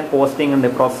 2 തരം കോസ്റ്റിംഗ് ഉണ്ട്,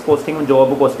 പ്രോസസ് കോസ്റ്റിംഗും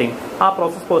ജോബ് കോസ്റ്റിംഗ്. ആ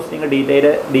പ്രോസസ് കോസ്റ്റിംഗ്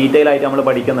ഡീറ്റെയിൽ ആയിട്ട് നമ്മൾ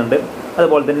പഠിക്കുന്നുണ്ട്.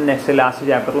 അതുപോലെ തന്നെ ലാസ്റ്റ്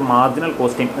ചാപ്റ്ററിൽ മാർജിനൽ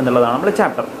കോസ്റ്റിംഗ് എന്നുള്ളതാണ് നമ്മുടെ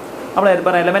ചാപ്റ്റർ. നമ്മൾ നേരത്തെ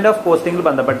പറഞ്ഞ എലമെന്റ് ഓഫ് കോസ്റ്റിംഗിൽ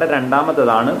ബന്ധപ്പെട്ട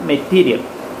രണ്ടാമത്തതാണ് മെറ്റീരിയൽ.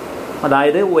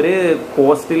 അതായത് ഒരു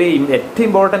കോസ്റ്റിൽ ഏറ്റവും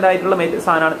ഇമ്പോർട്ടൻ്റ് ആയിട്ടുള്ള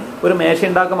സാധനമാണ്. ഒരു മേശ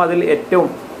ഉണ്ടാക്കുമ്പോൾ അതിൽ ഏറ്റവും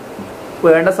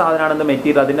വേണ്ട സാധനമാണ്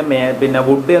മെറ്റീരിയൽ, അതിൻ്റെ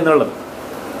വുഡ് എന്നുള്ളത്.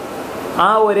 ആ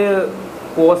ഒരു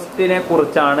കോസ്റ്റിനെ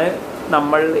കുറിച്ചാണ്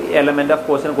നമ്മൾ എലമെന്റ് ഓഫ്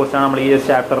കോസ്റ്റിനെ കുറിച്ചാണ് നമ്മൾ ഈ ഒരു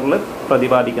ചാപ്റ്ററിൽ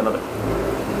പ്രതിപാദിക്കുന്നത്.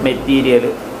 മെറ്റീരിയൽ,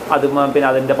 പിന്നെ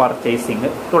അതിൻ്റെ പർച്ചേസിങ്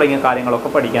തുടങ്ങിയ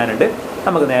കാര്യങ്ങളൊക്കെ പഠിക്കാനുണ്ട്.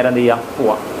 നമുക്ക് നേരെ എന്ത് ചെയ്യാം,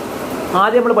 പോവാം.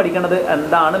 ആദ്യം നമ്മൾ പഠിക്കേണ്ടത്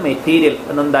എന്താണ് മെറ്റീരിയൽ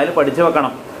എന്നെന്തായാലും പഠിച്ചു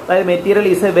വെക്കണം. അതായത് material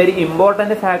is A very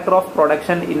important factor of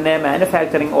production in A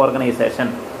manufacturing organisation.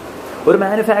 ഒരു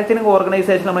മാനുഫാക്ചറിങ്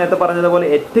ഓർഗനൈസേഷൻ നമ്മൾ നേരത്തെ പറഞ്ഞതുപോലെ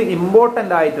ഏറ്റവും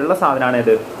ഇമ്പോർട്ടൻ്റ് ആയിട്ടുള്ള സാധനമാണ്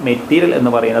ഇത് മെറ്റീരിയൽ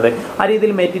എന്ന് പറയുന്നത്. ആ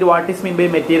രീതിയിൽ material, what is mean by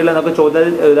material എന്നൊക്കെ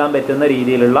ചോദ്യം എഴുതാൻ പറ്റുന്ന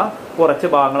രീതിയിലുള്ള കുറച്ച്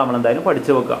ഭാഗങ്ങൾ നമ്മൾ എന്തായാലും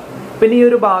പഠിച്ചു വെക്കുക. പിന്നെ ഈ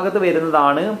ഒരു ഭാഗത്ത്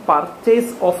വരുന്നതാണ്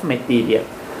purchase of material.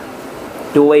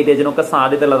 2 വെയിറ്റേജിനൊക്കെ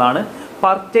സാധ്യതയുള്ളതാണ്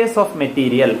purchase of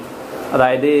material.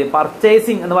 അതായത്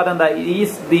പർച്ചേസിങ് എന്ന് പറയുന്നത്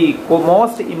is the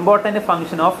most important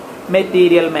function of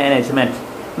material management.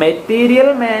 Material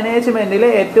മാനേജ്മെന്റിലെ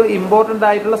ഏറ്റവും ഇമ്പോർട്ടൻ്റ്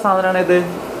ആയിട്ടുള്ള സാധനമാണ് ഇത്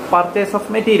പർച്ചേസ് ഓഫ്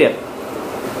മെറ്റീരിയൽ.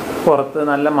 പുറത്ത്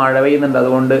നല്ല മഴ പെയ്യുന്നുണ്ട്,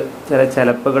 അതുകൊണ്ട് ചില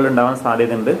ചിലപ്പുകൾ ഉണ്ടാവാൻ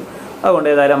സാധ്യതയുണ്ട്. അതുകൊണ്ട്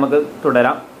ഏതായാലും നമുക്ക്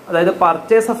തുടരാം. അതായത്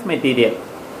പർച്ചേസ് ഓഫ് മെറ്റീരിയൽ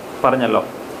പറഞ്ഞല്ലോ.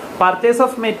 പർച്ചേസ്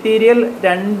ഓഫ് മെറ്റീരിയൽ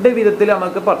 2 വിധത്തിൽ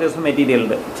നമുക്ക് പർച്ചേസ് ഓഫ് മെറ്റീരിയൽ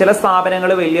ഉണ്ട്. ചില സ്ഥാപനങ്ങൾ,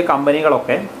 വലിയ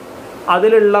കമ്പനികളൊക്കെ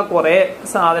അതിലുള്ള കുറേ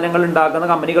സാധനങ്ങൾ ഉണ്ടാക്കുന്ന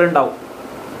കമ്പനികൾ ഉണ്ടാവും.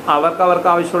 അവർക്ക്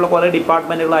ആവശ്യമുള്ള കുറേ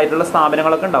ഡിപ്പാർട്ട്മെന്റുകളായിട്ടുള്ള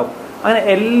സ്ഥാപനങ്ങളൊക്കെ ഉണ്ടാവും. അങ്ങനെ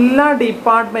എല്ലാ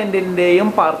ഡിപ്പാർട്ട്മെന്റിന്റെയും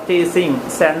പർച്ചേസിങ്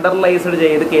സെൻട്രലൈസ്ഡ്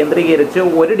ചെയ്ത് കേന്ദ്രീകരിച്ച്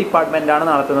ഒരു ഡിപ്പാർട്ട്മെന്റാണ്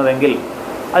നടത്തുന്നതെങ്കിൽ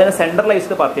അതിന്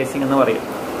സെൻട്രലൈസ്ഡ് പർച്ചേസിംഗ് എന്ന് പറയും.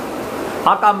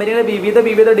 ആ കമ്പനിയിലെ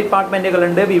വിവിധ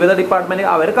ഡിപ്പാർട്ട്മെന്റുകളുണ്ട്. വിവിധ ഡിപ്പാർട്ട്മെന്റ്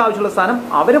അവർക്ക് ആവശ്യമുള്ള സാധനം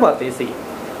അവർ പർച്ചേസ് ചെയ്യും.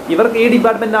 ഇവർക്ക് ഈ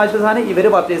ഡിപ്പാർട്ട്മെന്റിന് ആവശ്യമുള്ള സാധനം ഇവർ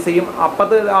പർച്ചേസ് ചെയ്യും.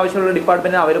 അപ്പുറത്ത് ആവശ്യമുള്ള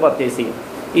ഡിപ്പാർട്ട്മെന്റിന് അവർ പർച്ചേസ് ചെയ്യും.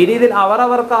 ഈ രീതിയിൽ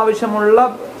അവർക്ക് ആവശ്യമുള്ള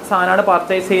സാധനമാണ്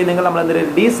പർച്ചേസ് ചെയ്യുന്നതെങ്കിൽ നമ്മൾ എന്തൊരു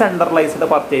ഡീസെൻട്രലൈസ്ഡ്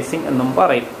പർച്ചേസിംഗ് എന്നും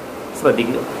പറയും.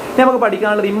 ശ്രദ്ധിക്കുക. നമുക്ക്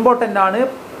പഠിക്കാനുള്ളത് ഇമ്പോർട്ടൻ്റ് ആണ്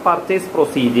പർച്ചേസ്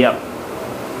പ്രൊസീജിയർ.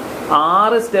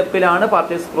 6 സ്റ്റെപ്പിലാണ്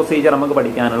പർച്ചേസ് പ്രൊസീജിയർ നമുക്ക്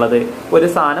പഠിക്കാനുള്ളത്. ഒരു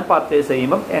സാധനം പർച്ചേസ്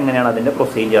ചെയ്യുമ്പം എങ്ങനെയാണ് അതിൻ്റെ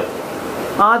പ്രൊസീജിയർ.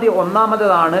 ആദ്യം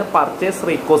ഒന്നാമതാണ് purchase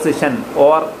requisition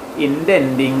or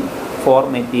intending four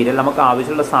material. നമുക്ക്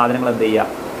ആവശ്യമുള്ള സാധനങ്ങൾ എന്ത് ചെയ്യുക,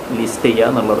 ലിസ്റ്റ് ചെയ്യുക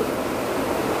എന്നുള്ളത്.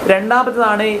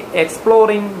 രണ്ടാമത്തേതാണ്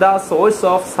exploring the source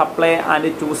of supply and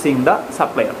choosing the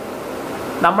supplier.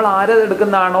 നമ്മൾ ആര്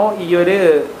എടുക്കുന്നതാണോ ഈ ഒരു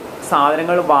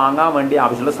സാധനങ്ങൾ വാങ്ങാൻ വേണ്ടി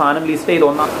ആവശ്യമുള്ള സാധനം ലിസ്റ്റ് ചെയ്ത്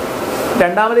ഒന്നാം.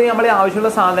 രണ്ടാമത് നമ്മൾ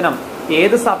ആവശ്യമുള്ള സാധനം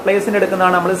ഏത് സപ്ലൈസിന്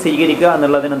എടുക്കുന്നതാണ് നമ്മൾ സ്വീകരിക്കുക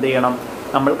എന്നുള്ളതിന് എന്ത് ചെയ്യണം,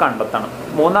 നമ്മൾ കണ്ടെത്തണം.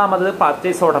 മൂന്നാമത്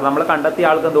പർച്ചേസ് ഓർഡർ. നമ്മൾ കണ്ടെത്തിയ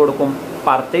ആൾക്ക് എന്ത് കൊടുക്കും,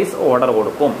 പർച്ചേസ് ഓർഡർ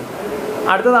കൊടുക്കും.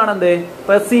 അടുത്തതാണ് എന്ത്,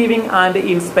 receiving and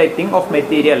inspecting of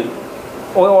material.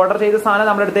 Order ചെയ്ത സാധനം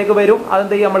നമ്മുടെ അടുത്തേക്ക് വരും,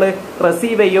 അതെന്ത് ചെയ്യും, നമ്മൾ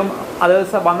റിസീവ് ചെയ്യും. അത്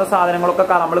വന്ന സാധനങ്ങളൊക്കെ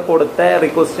നമ്മൾ കൊടുത്ത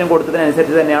റിക്വസ്റ്റിനും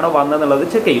കൊടുത്തതിനനുസരിച്ച് തന്നെയാണോ വന്നെന്നുള്ളത്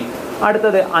ചെക്ക് ചെയ്യും.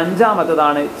 അടുത്തത്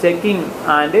അഞ്ചാമത്തതാണ് checking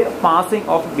and passing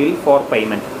of bill four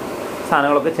payment.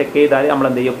 സാധനങ്ങളൊക്കെ ചെക്ക് ചെയ്താൽ നമ്മൾ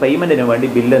എന്ത് ചെയ്യും, പേയ്മെന്റിന് വേണ്ടി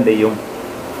ബില്ല് എന്ത് ചെയ്യും,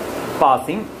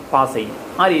 പാസ് ചെയ്യും.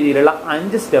 ആ രീതിയിലുള്ള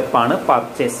 5 സ്റ്റെപ്പാണ്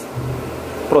പർച്ചേസ്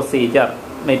പ്രൊസീജിയർ.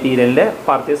 മെറ്റീരിയലിന്റെ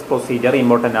പർച്ചേസ് പ്രൊസീജിയർ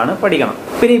ഇമ്പോർട്ടൻ്റ് ആണ്, പഠിക്കണം.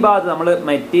 പിന്നെ ഈ ഭാഗത്ത് നമ്മൾ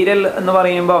മെറ്റീരിയൽ എന്ന്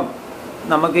പറയുമ്പോൾ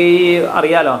നമുക്ക് ഈ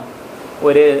അറിയാലോ,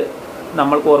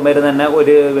 നമ്മൾക്ക് ഓർമ്മ വരുന്ന തന്നെ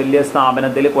ഒരു വലിയ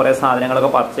സ്ഥാപനത്തിൽ കുറേ സാധനങ്ങളൊക്കെ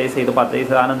പർച്ചേസ്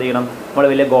സാധനം എന്ത് ചെയ്യണം, നമ്മൾ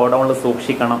വലിയ ഗോഡൗണിൽ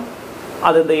സൂക്ഷിക്കണം.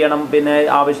 അതെന്ത് ചെയ്യണം, പിന്നെ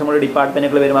ആവശ്യമുള്ള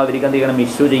ഡിപ്പാർട്ട്മെന്റുകൾ വരുമ്പോൾ അവർക്ക് എന്ത് ചെയ്യണം,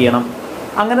 ഇഷ്യൂ ചെയ്യണം.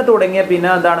 അങ്ങനെ തുടങ്ങിയ പിന്നെ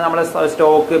എന്താണ് നമ്മളെ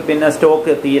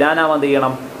സ്റ്റോക്ക് തീരാനാവാൻ എന്ത്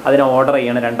ചെയ്യണം, അതിനെ ഓർഡർ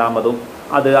ചെയ്യണം. രണ്ടാമതും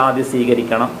അത് ആദ്യം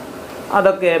സ്വീകരിക്കണം.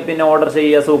 അതൊക്കെ പിന്നെ ഓർഡർ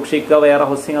ചെയ്യുക, സൂക്ഷിക്കുക, വെയർ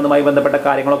ഹൗസിങ്, അതുമായി ബന്ധപ്പെട്ട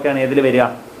കാര്യങ്ങളൊക്കെയാണ് ഇതിൽ വരിക,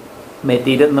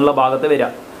 മെറ്റീരിയൽ എന്നുള്ള ഭാഗത്ത് വരിക.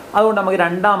 അതുകൊണ്ട് നമുക്ക്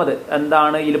രണ്ടാമത്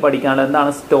എന്താണ് ഇതിൽ പഠിക്കാനുള്ളത്,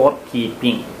 എന്താണ് സ്റ്റോർ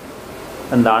കീപ്പിംഗ്.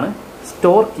 എന്താണ്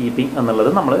സ്റ്റോർ കീപ്പിംഗ് എന്നുള്ളത്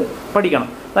നമ്മൾ പഠിക്കണം.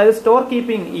 അതായത് store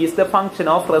keeping is the function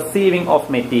of receiving of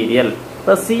material,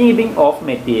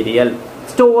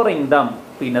 storing dum,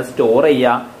 പിന്നെ സ്റ്റോർ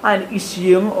ചെയ്യുക, and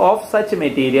issuing of such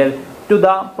material to the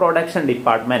production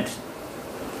department.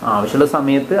 ആവശ്യമുള്ള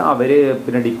സമയത്ത് അവർ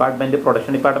പിന്നെ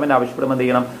പ്രൊഡക്ഷൻ ഡിപ്പാർട്ട്മെന്റ് ആവശ്യപ്പെടുമ്പോൾ എന്ത്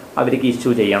ചെയ്യണം, അവർക്ക്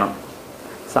ഇഷ്യൂ ചെയ്യണം.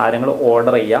 സാധനങ്ങൾ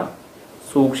ഓർഡർ ചെയ്യുക,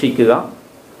 സൂക്ഷിക്കുക,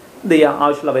 എന്ത് ചെയ്യുക,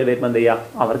 ആവശ്യമുള്ളവർ വരുമ്പോൾ എന്ത്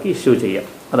ചെയ്യുക, അവർക്ക് ഇഷ്യൂ ചെയ്യുക.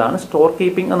 അതാണ് സ്റ്റോർ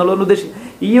കീപ്പിംഗ് എന്നുള്ളൊരു ഉദ്ദേശം.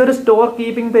 ഈ ഒരു സ്റ്റോർ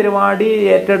കീപ്പിംഗ് പരിപാടി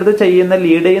ഏറ്റെടുത്ത്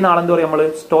ലീഡ് ചെയ്യുന്ന ആളെന്ത് പറയും, നമ്മൾ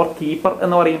സ്റ്റോർ കീപ്പർ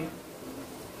എന്ന് പറയും.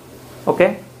 ഓക്കെ,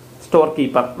 സ്റ്റോർ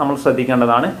കീപ്പർ നമ്മൾ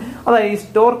ശ്രദ്ധിക്കേണ്ടതാണ്. അതായത് ഈ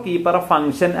store keeper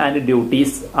function and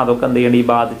duties അതൊക്കെ എന്ത് ചെയ്യേണ്ട, ഈ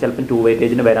ഭാഗത്ത് ചിലപ്പോൾ 2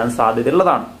 വെയിറ്റേജിന് വരാൻ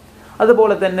സാധ്യതയുള്ളതാണ്.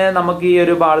 അതുപോലെ തന്നെ നമുക്ക് ഈ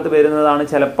ഒരു ഭാഗത്ത് വരുന്നതാണ്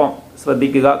ചിലപ്പം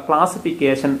ശ്രദ്ധിക്കുക,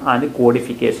 ക്ലാസിഫിക്കേഷൻ ആൻഡ്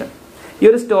കോഡിഫിക്കേഷൻ. ഈ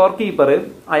ഒരു സ്റ്റോർ കീപ്പർ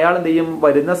അയാൾ എന്ത് ചെയ്യും,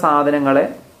 വരുന്ന സാധനങ്ങളെ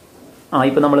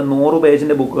ഇപ്പം നമ്മൾ 100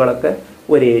 പേജിന്റെ ബുക്കുകളൊക്കെ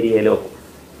ഒരു ഏരിയയിൽ വെക്കും.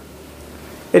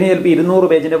 ഇനി ചിലപ്പോൾ 200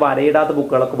 പേജിന്റെ വരയിടാത്ത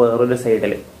ബുക്കുകളൊക്കെ വേറൊരു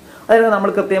സൈഡിൽ. അതായത് നമ്മൾ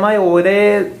കൃത്യമായി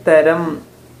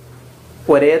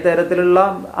ഒരേ തരത്തിലുള്ള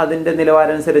അതിന്റെ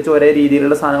നിലവാരം അനുസരിച്ച് ഒരേ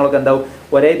രീതിയിലുള്ള സാധനങ്ങളൊക്കെ എന്താവും,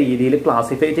 ഒരേ രീതിയിൽ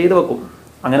ക്ലാസിഫൈ ചെയ്ത് വെക്കും.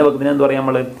 അങ്ങനെ വെക്കുന്നതിന് എന്താ പറയുക,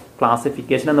 നമ്മൾ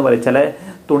ക്ലാസിഫിക്കേഷൻ എന്ന് പറയും. ചില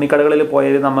തുണിക്കടകളിൽ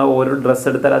പോയാൽ നമ്മൾ ഓരോ ഡ്രസ്സ്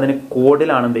എടുത്താൽ അതിന്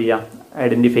കോഡിലാണ് എന്ത് ചെയ്യുക,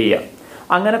 ഐഡന്റിഫൈ ചെയ്യുക.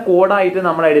 അങ്ങനെ കോഡായിട്ട്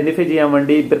നമ്മൾ ഐഡന്റിഫൈ ചെയ്യാൻ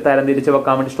വേണ്ടി തരം തിരിച്ച്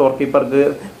വെക്കാൻ വേണ്ടി സ്റ്റോർ കീപ്പർക്ക്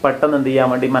പെട്ടെന്ന് എന്ത് ചെയ്യാൻ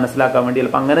വേണ്ടി, മനസ്സിലാക്കാൻ വേണ്ടി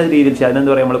ചിലപ്പോൾ അങ്ങനെ രീതിയിൽ ചെയ്യാൻ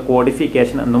അതിനെന്താ പറയുക, നമ്മൾ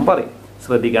കോഡിഫിക്കേഷൻ എന്നും പറയും.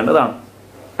 ശ്രദ്ധിക്കേണ്ടതാണ്.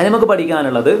 അത് നമുക്ക്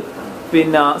പഠിക്കാനുള്ളത്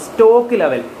പിന്നെ സ്റ്റോക്ക്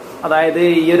ലെവൽ. അതായത്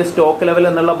ഈ ഒരു സ്റ്റോക്ക് ലെവൽ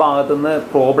എന്നുള്ള ഭാഗത്തുനിന്ന്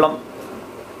പ്രോബ്ലം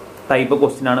ടൈപ്പ്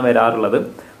ക്വസ്റ്റ്യൻ ആണ് വരാറുള്ളത്.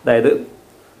 അതായത്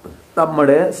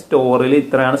നമ്മുടെ സ്റ്റോറിൽ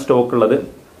ഇത്രയാണ് സ്റ്റോക്ക് ഉള്ളത്,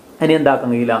 ഇനി എന്താക്കാൻ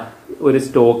കഴിയില്ല, ഒരു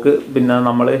സ്റ്റോക്ക് പിന്നെ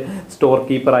നമ്മൾ സ്റ്റോർ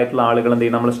കീപ്പർ ആയിട്ടുള്ള ആളുകൾ എന്ത്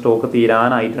ചെയ്യും, നമ്മൾ സ്റ്റോക്ക്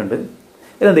തീരാനായിട്ടുണ്ട്,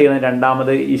 ഇതെന്ത് ചെയ്യണം,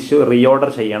 രണ്ടാമത് റീഓർഡർ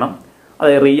ചെയ്യണം.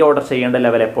 അതായത് റീഓർഡർ ചെയ്യേണ്ട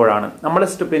ലെവൽ എപ്പോഴാണ്, നമ്മൾ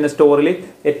പിന്നെ സ്റ്റോറിൽ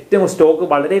ഏറ്റവും സ്റ്റോക്ക്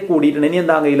വളരെ കൂടിയിട്ടുണ്ട്, ഇനി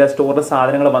എന്താക്കാൻ കഴിയില്ല, സ്റ്റോറിൽ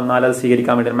സാധനങ്ങൾ വന്നാൽ അത്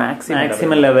സ്വീകരിക്കാൻ വേണ്ടി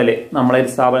മാക്സിമം ലെവല് നമ്മളെ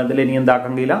സ്ഥാപനത്തിൽ ഇനി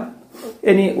എന്താക്കാൻ കഴിയില്ല.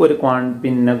 ഇനി ഒരു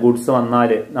പിന്നെ ഗുഡ്സ്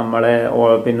വന്നാൽ നമ്മളെ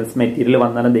പിന്നെ മെറ്റീരിയൽ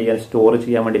വന്നാൽ എന്ത് ചെയ്യാൻ, സ്റ്റോർ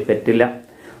ചെയ്യാൻ വേണ്ടി പറ്റില്ല.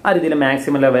 ആ രീതിയിൽ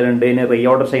മാക്സിമം ലെവൽ ഉണ്ട്. ഇനി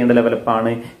റീഓർഡർ ചെയ്യേണ്ട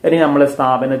ലെവലപ്പാണ്. ഇനി നമ്മളെ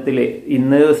സ്ഥാപനത്തിൽ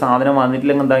ഇന്ന് സാധനം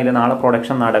വന്നിട്ടില്ലെങ്കിൽ എന്തായാലും നാളെ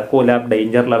പ്രൊഡക്ഷൻ നടക്കൂല,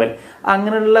 ഡേഞ്ചർ ലെവൽ.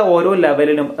 അങ്ങനെയുള്ള ഓരോ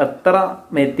ലെവലിലും എത്ര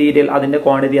മെറ്റീരിയൽ അതിന്റെ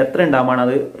ക്വാണ്ടിറ്റി എത്ര ഉണ്ടാകുമ്പോൾ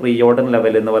അത് റീഓർഡർ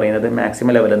ലെവൽ എന്ന് പറയുന്നത്,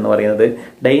 മാക്സിമം ലെവൽ എന്ന് പറയുന്നത്,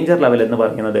 ഡേഞ്ചർ ലെവൽ എന്ന്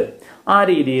പറയുന്നത്. ആ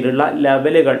രീതിയിലുള്ള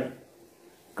ലെവലുകൾ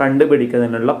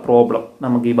കണ്ടുപിടിക്കുന്നതിനുള്ള പ്രോബ്ലം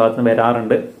നമുക്ക് ഈ ഭാഗത്ത് നിന്ന്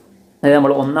വരാറുണ്ട്. അതായത്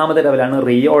നമ്മൾ ഒന്നാമത്തെ ലെവലാണ്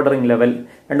റീഓർഡറിംഗ് ലെവൽ,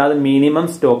 രണ്ടാമത് minimum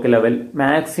stock level,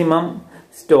 maximum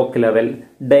stock level,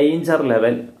 danger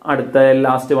level, അടുത്ത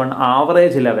ലാസ്റ്റ് വൺ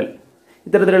ആവറേജ് ലെവൽ.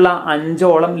 ഇത്തരത്തിലുള്ള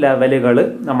 5ഓളം ലെവലുകൾ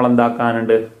നമ്മൾ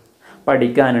എന്താക്കാനുണ്ട്,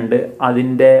 പഠിക്കാനുണ്ട്.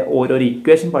 അതിൻ്റെ ഓരോരോ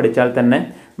ഇക്വേഷൻ പഠിച്ചാൽ തന്നെ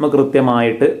നമുക്ക്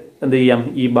കൃത്യമായിട്ട് എന്ത് ചെയ്യാം,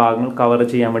 ഈ ഭാഗങ്ങൾ കവർ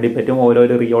ചെയ്യാൻ വേണ്ടി പറ്റും.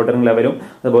 ഓരോരോ റീഓർഡറിംഗ് ലെവലും,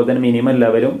 അതുപോലെ തന്നെ മിനിമം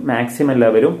ലെവലും, മാക്സിമം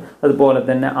ലെവലും, അതുപോലെ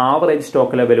തന്നെ ആവറേജ്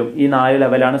സ്റ്റോക്ക് ലെവലും. ഈ 4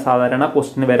 ലെവലാണ് സാധാരണ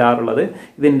ക്വസ്റ്റിന് വരാറുള്ളത്.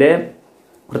 ഇതിൻ്റെ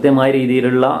കൃത്യമായ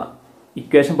രീതിയിലുള്ള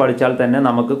ഇക്വേഷൻ പഠിച്ചാൽ തന്നെ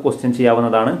നമുക്ക് ക്വസ്റ്റ്യൻ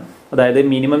ചെയ്യാവുന്നതാണ്. അതായത്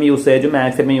minimum യൂസേജും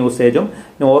maximum യൂസേജും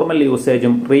normal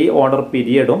യൂസേജും re order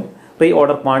പീരിയഡും re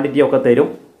order ക്വാണ്ടിറ്റിയും ഒക്കെ തരും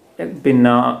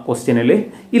പിന്നെ ക്വസ്റ്റ്യനിൽ.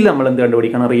 ഇതിൽ നമ്മൾ എന്ത്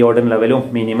കണ്ടുപിടിക്കണം, റീ ഓർഡർ ലെവലും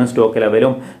മിനിമം സ്റ്റോക്ക്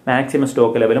ലെവലും മാക്സിമം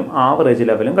സ്റ്റോക്ക് ലെവലും ആവറേജ്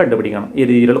ലെവലും കണ്ടുപിടിക്കണം. ഈ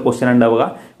രീതിയിലുള്ള ക്വസ്റ്റ്യൻ ഉണ്ടാവുക.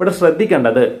 ഇവിടെ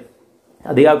ശ്രദ്ധിക്കേണ്ടത്,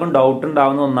 അധികം ഡൗട്ട്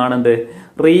ഉണ്ടാവുന്ന ഒന്നാണ് എന്ത്,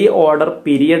 റീ ഓർഡർ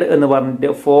പീരിയഡ് എന്ന് പറഞ്ഞിട്ട്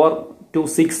 4 to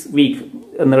 6 വീക്ക്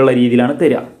എന്നുള്ള രീതിയിലാണ്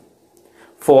തരിക.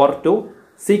 4 to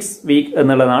 6 വീക്ക്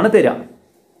എന്നുള്ളതാണ് തരിക.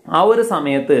 ആ ഒരു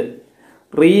സമയത്ത്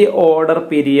റീ ഓർഡർ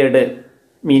പീരിയഡ്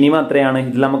മിനിമം എത്രയാണ്?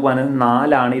 ഇതിൽ നമുക്ക് പറയുന്നത്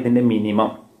 4 ഇതിന്റെ മിനിമം.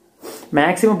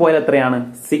 മാക്സിമം പോയാൽ എത്രയാണ്?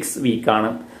 6 വീക്കാണ്.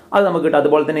 അത് നമുക്ക് കിട്ടും.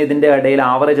 അതുപോലെ തന്നെ ഇതിന്റെ ഇടയിൽ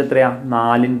ആവറേജ് എത്രയാ?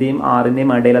 4ന്റെയും 6ന്റെയും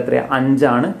ഇടയിൽ എത്രയാ?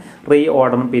 5 റീ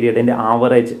ഓർഡർ പീരിയഡിന്റെ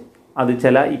ആവറേജ്. അത്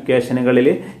ചില ഇക്വേഷനുകളിൽ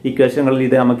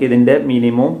ഇത് നമുക്ക് ഇതിന്റെ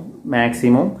മിനിമവും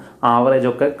മാക്സിമവും ആവറേജ്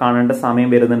ഒക്കെ കാണേണ്ട സമയം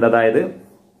വരുന്നുണ്ട്. അതായത്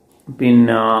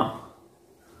പിന്നെ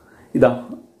ഇതാ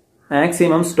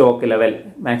maximum stock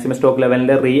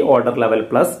ലെവലിന്റെ re order level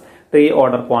plus re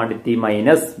order quantity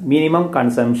minus minimum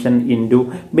consumption into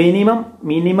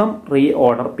minimum re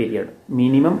order period.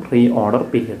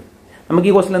 നമുക്ക്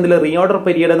ഈ ക്വസ്റ്റൻ എന്തില്ല റീ ഓർഡർ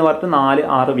പീരിയഡ് എന്ന് പറഞ്ഞിട്ട്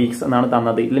 4-6 വീക്സ് എന്നാണ്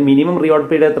തന്നത്. ഇതിൽ മിനിമം റീ ഓർഡർ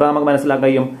പീരിയഡ് എത്ര നമുക്ക് മനസ്സിലാക്കാൻ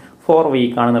കഴിയും? 4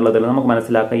 വീക്ക് ആണെന്നുള്ളതിൽ നമുക്ക്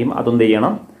മനസ്സിലാക്കാൻ കഴിയും. അതൊന്നും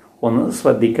ചെയ്യണം, ഒന്ന്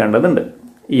ശ്രദ്ധിക്കേണ്ടതുണ്ട്.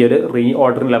 ഈ ഒരു re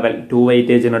order level 2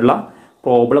 വെയിറ്റേജിനുള്ള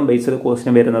problem based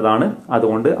question വരുന്നതാണ്.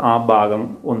 അതുകൊണ്ട് ആ ഭാഗം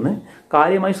ഒന്ന്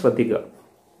കാര്യമായി ശ്രദ്ധിക്കുക.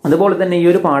 അതുപോലെ തന്നെ ഈ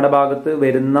ഒരു പാഠഭാഗത്ത്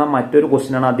വരുന്ന മറ്റൊരു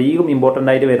ക്വസ്റ്റ്യനാണ് അധികം ഇമ്പോർട്ടൻ്റ്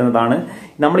ആയിട്ട് വരുന്നതാണ്.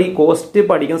 നമ്മൾ ഈ കോസ്റ്റ്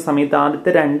പഠിക്കുന്ന സമയത്ത്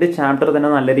ആദ്യത്തെ 2 ചാപ്റ്റർ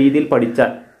തന്നെ നല്ല രീതിയിൽ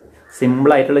പഠിച്ചാൽ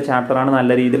സിമ്പിൾ ആയിട്ടുള്ള ചാപ്റ്ററാണ്,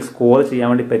 നല്ല രീതിയിൽ സ്കോർ ചെയ്യാൻ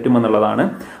വേണ്ടി പറ്റുമെന്നുള്ളതാണ്.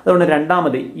 അതുകൊണ്ട്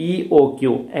രണ്ടാമത് EOQ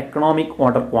എക്കണോമിക്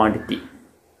ഓർഡർ ക്വാണ്ടിറ്റി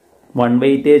 1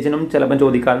 വെയിറ്റേജിനും ചിലപ്പോൾ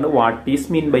ചോദിക്കാറുണ്ട്. What is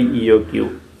mean by EOQ?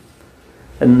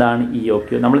 എന്താണ് EOQ?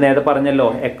 നമ്മൾ നേരത്തെ പറഞ്ഞല്ലോ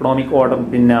എക്കണോമിക് ഓർഡർ,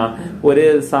 പിന്നെ ഒരു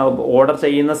ഓർഡർ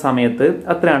ചെയ്യുന്ന സമയത്ത്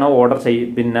എത്രയാണോ ഓർഡർ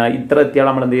പിന്നെ ഇത്ര എത്തിയാൽ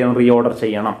നമ്മൾ എന്ത് ചെയ്യണം? റീ ഓർഡർ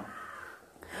ചെയ്യണം.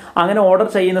 അങ്ങനെ ഓർഡർ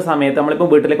ചെയ്യുന്ന സമയത്ത് നമ്മളിപ്പോൾ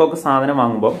വീട്ടിലേക്കൊക്കെ സാധനം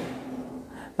വാങ്ങുമ്പോൾ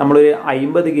നമ്മളൊരു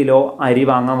 50 കിലോ അരി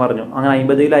വാങ്ങാൻ പറഞ്ഞു. അങ്ങനെ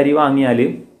 50 കിലോ അരി വാങ്ങിയാൽ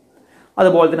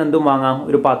അതുപോലെ തന്നെ എന്തും വാങ്ങാം,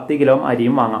 ഒരു 10 കിലോ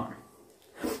അരിയും വാങ്ങാം.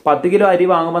 10 കിലോ അരി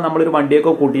വാങ്ങുമ്പോൾ നമ്മളൊരു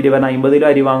വണ്ടിയൊക്കെ കൂട്ടിയിട്ട് വരണം. 50 കിലോ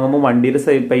അരി വാങ്ങുമ്പോൾ വണ്ടിയുടെ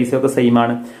പൈസയൊക്കെ സെയിം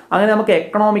ആണ്. അങ്ങനെ നമുക്ക്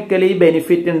എക്കണോമിക്കലി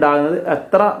ബെനിഫിറ്റ് ഉണ്ടാകുന്നത്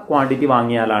എത്ര ക്വാണ്ടിറ്റി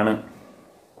വാങ്ങിയാലാണ്.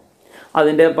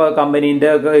 അതിന്റെ ഇപ്പോൾ കമ്പനീന്റെ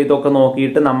ഇതൊക്കെ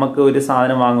നോക്കിയിട്ട് നമുക്ക് ഒരു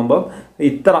സാധനം വാങ്ങുമ്പോൾ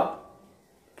ഇത്ര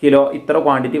കിലോ ഇത്ര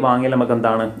ക്വാണ്ടിറ്റി വാങ്ങിയാൽ നമുക്ക്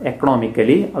എന്താണ്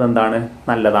എക്കണോമിക്കലി അതെന്താണ്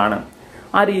നല്ലതാണ്.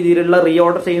 ആ രീതിയിലുള്ള റീ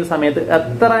ഓർഡർ ചെയ്യുന്ന സമയത്ത്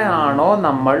എത്രയാണോ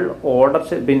നമ്മൾ ഓർഡർ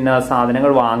പിന്നെ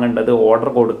സാധനങ്ങൾ വാങ്ങേണ്ടത്, ഓർഡർ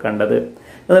കൊടുക്കേണ്ടത്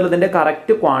എന്നുള്ളതിന്റെ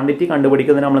കറക്റ്റ് ക്വാണ്ടിറ്റി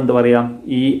കണ്ടുപിടിക്കുന്നതിന് നമ്മൾ എന്ത് പറയാം?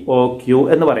 EOQ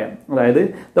എന്ന് പറയാം. അതായത്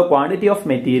the quantity of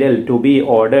material to be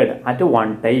ordered at one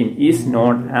time is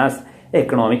known as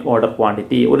economic order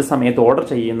quantity. ഒരു സമയത്ത് ഓർഡർ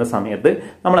ചെയ്യുന്ന സമയത്ത്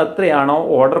നമ്മൾ എത്രയാണോ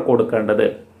ഓർഡർ കൊടുക്കേണ്ടത്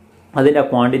അതിന്റെ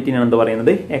ക്വാണ്ടിറ്റിയാണ് എന്ത്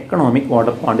പറയുന്നത്? എക്കണോമിക്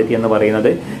ഓർഡർ ക്വാണ്ടിറ്റി എന്ന് പറയുന്നത്.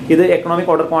 ഇത് എക്കണോമിക്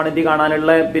ഓർഡർ ക്വാണ്ടിറ്റി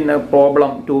കാണാനുള്ള പിന്നെ പ്രോബ്ലം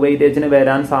 2 വെയിറ്റേജിന്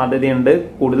വരാൻ സാധ്യതയുണ്ട്,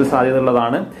 കൂടുതൽ സാധ്യത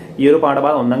ഉള്ളതാണ്. ഈ ഒരു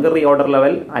പാഠഭാഗം ഒന്നെങ്കിൽ റീ ഓർഡർ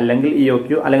ലെവൽ, അല്ലെങ്കിൽ EOQ,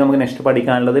 അല്ലെങ്കിൽ നമുക്ക് നെക്സ്റ്റ്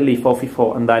പഠിക്കാനുള്ളത് ലിഫോ ഫിഫോ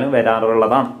എന്തായാലും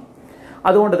വരാറുള്ളതാണ്.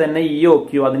 അതുകൊണ്ട് തന്നെ EOQ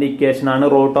അതിന്റെ ഇക്വേഷൻ ആണ്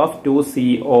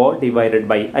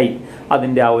 √2CO/I.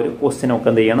 അതിന്റെ ആ ഒരു ക്വസ്റ്റ്യൻ ഒക്കെ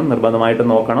എന്ത് ചെയ്യണം? നിർബന്ധമായിട്ട്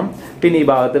നോക്കണം. പിന്നെ ഈ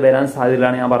ഭാഗത്ത് വരാൻ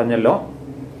സാധ്യതയാണ് ഞാൻ പറഞ്ഞല്ലോ.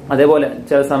 അതേപോലെ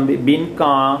ചില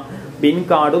ബിൻ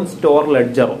കാർഡും സ്റ്റോർ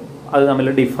ലെഡ്ജറും അത് തമ്മിൽ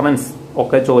ഡിഫറൻസ്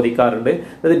ഒക്കെ ചോദിക്കാറുണ്ട്.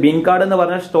 അതായത് ബിൻ കാർഡ് എന്ന്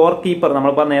പറഞ്ഞാൽ സ്റ്റോർ കീപ്പർ,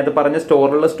 നമ്മൾ നേരത്തെ പറഞ്ഞ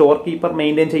സ്റ്റോറിലുള്ള സ്റ്റോർ കീപ്പർ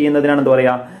മെയിൻറ്റെയിൻ ചെയ്യുന്നതിനാണ് എന്ത്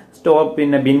പറയാ?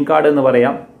 പിന്നെ ബിൻ കാർഡ് എന്ന്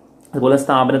പറയാം. അതുപോലെ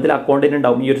സ്ഥാപനത്തിൽ അക്കൗണ്ടന്റ്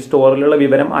ഉണ്ടാവും. ഈ ഒരു സ്റ്റോറിലുള്ള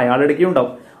വിവരം അയാളുടെ ഇടയ്ക്ക്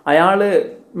ഉണ്ടാവും. അയാള്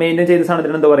മെയിൻറ്റെയിൻ ചെയ്ത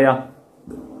സാധനത്തിന് എന്താ പറയാ?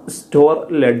 സ്റ്റോർ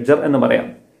ലെഡ്ജർ എന്ന് പറയാം.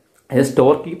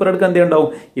 സ്റ്റോർ കീപ്പർ എടുക്കുക എന്ത് ഉണ്ടാവും?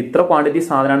 ഇത്ര ക്വാണ്ടിറ്റി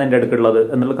സാധനമാണ് എൻ്റെ അടുക്കുള്ളത്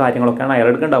എന്നുള്ള കാര്യങ്ങളൊക്കെയാണ്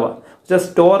അയാളുടെ അടുക്ക് ഉണ്ടാവുക. പക്ഷെ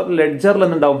സ്റ്റോർ ലെഡ്ജറിൽ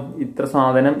എന്തുണ്ടാവും? ഇത്ര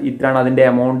സാധനം ഇത്രയാണ്, അതിന്റെ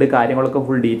എമൗണ്ട് കാര്യങ്ങളൊക്കെ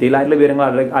ഫുൾ ഡീറ്റെയിൽ ആയിട്ടുള്ള വിവരങ്ങൾ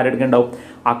ആരുടെ ഉണ്ടാവും?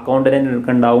 അക്കൗണ്ടന്റ്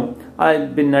എടുക്കുന്നുണ്ടാവും.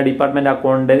 പിന്നെ ഡിപ്പാർട്ട്മെന്റ്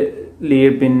അക്കൗണ്ട്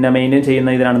പിന്നെ മെയിൻറ്റെയിൻ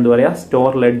ചെയ്യുന്ന ഇതിനാണ് എന്ത് പറയാ? സ്റ്റോർ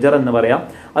ലെഡ്ജർ എന്ന് പറയാം.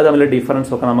 അത് തമ്മിൽ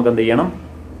ഡിഫറൻസ് ഒക്കെ നമുക്ക് എന്ത് ചെയ്യണം?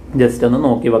 ജസ്റ്റ് ഒന്ന്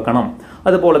നോക്കി വെക്കണം.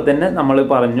 അതുപോലെ തന്നെ നമ്മൾ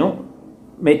പറഞ്ഞു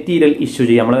മെറ്റീരിയൽ ഇഷ്യൂ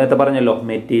ചെയ്യാം. നമ്മൾ നേരത്തെ പറഞ്ഞല്ലോ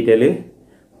മെറ്റീരിയൽ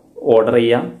ഓർഡർ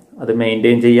ചെയ്യാം, അത്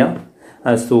മെയിൻറ്റെയിൻ ചെയ്യാം,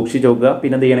 സൂക്ഷിച്ച് നോക്കുക,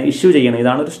 പിന്നെ എന്ത് ചെയ്യണം? ഇഷ്യൂ ചെയ്യണം.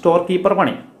 ഇതാണ് ഒരു സ്റ്റോർ കീപ്പർ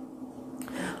പണി.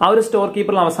 ആ ഒരു സ്റ്റോർ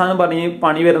കീപ്പറിൽ അവസാനം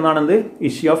പണി വരുന്നതാണെന്ത്?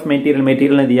 ഇഷ്യൂ ഓഫ് മെറ്റീരിയൽ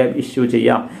എന്ത് ചെയ്യാം? ഇഷ്യൂ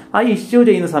ചെയ്യാം. ആ ഇഷ്യൂ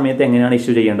ചെയ്യുന്ന സമയത്ത് എങ്ങനെയാണ്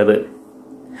ഇഷ്യൂ ചെയ്യേണ്ടത്?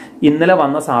 ഇന്നലെ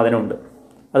വന്ന സാധനമുണ്ട്,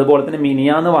 അതുപോലെ തന്നെ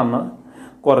മിനിയാന്ന് വന്ന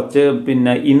കുറച്ച്,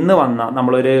 പിന്നെ ഇന്ന് വന്ന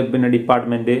നമ്മളൊരു പിന്നെ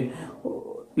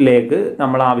ഡിപ്പാർട്ട്മെന്റിലേക്ക്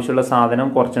നമ്മൾ ആവശ്യമുള്ള സാധനം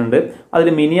കുറച്ചുണ്ട്. അതിൽ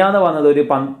മിനിയാന്ന് വന്നത് ഒരു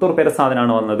 10 റുപ്യയുടെ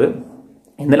സാധനമാണ് വന്നത്.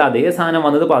 ഇന്നലെ അതേ സാധനം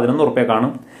വന്നത് 11 റുപ്യക്കാണ്.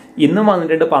 ഇന്നും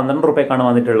വന്നിട്ടുണ്ട് 12 റുപ്യക്കാണ്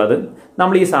വന്നിട്ടുള്ളത്.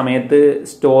 നമ്മൾ ഈ സമയത്ത്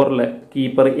സ്റ്റോറിൽ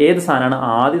കീപ്പർ ഏത് സാധനമാണ്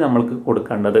ആദ്യം നമ്മൾക്ക്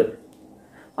കൊടുക്കേണ്ടത്?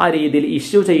 ആ രീതിയിൽ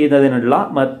ഇഷ്യൂ ചെയ്യുന്നതിനുള്ള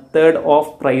method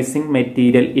of pricing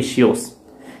material issues.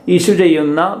 Issue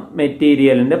ചെയ്യുന്ന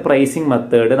മെറ്റീരിയലിന്റെ പ്രൈസിങ്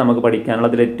മെത്തേഡ് നമുക്ക് പഠിക്കാനുള്ള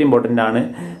അതിൽ ഏറ്റവും ഇമ്പോർട്ടൻ്റ് ആണ്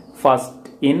first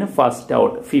in first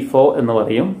out, FIFO എന്ന്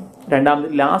പറയും. രണ്ടാമത്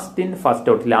last in first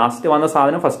out, last വന്ന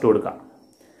സാധനം ഫസ്റ്റ് കൊടുക്കുക,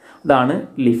 അതാണ്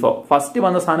ലിഫോ. ഫസ്റ്റ്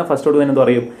വന്ന സാധനം ഫസ്റ്റ് കൊടുക്കുക എന്ന്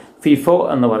പറയും ഫിഫോ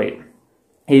എന്ന് പറയും.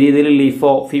 ഈ രീതിയിൽ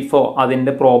ലിഫോ ഫിഫോ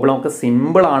അതിൻ്റെ പ്രോബ്ലം ഒക്കെ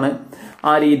സിമ്പിളാണ്.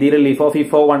 ആ രീതിയിൽ ലിഫോ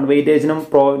ഫിഫോ വൺ വെയിറ്റേജിനും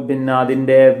പിന്നെ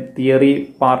അതിൻ്റെ തിയറി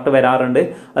പാർട്ട് വരാറുണ്ട്.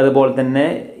 അതുപോലെ തന്നെ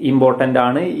ഇമ്പോർട്ടൻ്റ്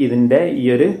ആണ് ഇതിൻ്റെ ഈ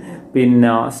ഒരു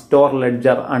പിന്നെ store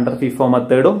ledger under FIFO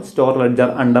മെത്തേഡും store ledger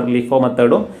under LIFO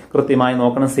മെത്തേഡും കൃത്യമായി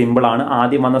നോക്കണം. സിമ്പിളാണ്.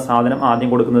 ആദ്യം വന്ന സാധനം ആദ്യം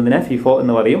കൊടുക്കുന്നതിനെ ഫിഫോ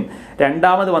എന്ന് പറയും.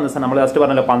 രണ്ടാമത് വന്ന സാധനം നമ്മൾ ജസ്റ്റ്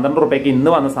പറഞ്ഞല്ലോ 12 രൂപയ്ക്ക്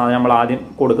ഇന്ന് വന്ന സാധനം നമ്മൾ ആദ്യം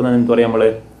കൊടുക്കുന്നത് എന്ത് പറയും, നമ്മൾ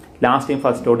ലാസ്റ്റ്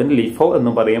ഫസ്റ്റ് ഓർഡിന് ലിഫോ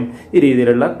എന്നും പറയും. ഈ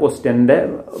രീതിയിലുള്ള ക്വസ്റ്റ്യൻ്റെ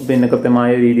പിന്നെ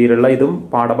കൃത്യമായ രീതിയിലുള്ള ഇതും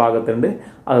പാഠഭാഗത്തുണ്ട്.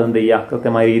 അതെന്ത് ചെയ്യുക,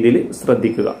 കൃത്യമായ രീതിയിൽ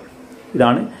ശ്രദ്ധിക്കുക.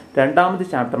 ഇതാണ് രണ്ടാമത്തെ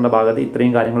ചാപ്റ്ററിന്റെ ഭാഗത്ത്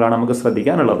ഇത്രയും കാര്യങ്ങളാണ് നമുക്ക്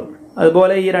ശ്രദ്ധിക്കാനുള്ളത്.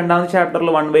 അതുപോലെ ഈ രണ്ടാമത്തെ ചാപ്റ്ററിൽ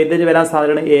വൺ വെയിറ്റേജ് വരാൻ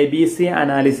സാധ്യതയാണ് ABC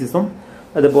അനാലിസിസും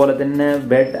അതുപോലെ തന്നെ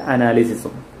ബെഡ്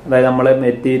അനാലിസിസും. അതായത് നമ്മളെ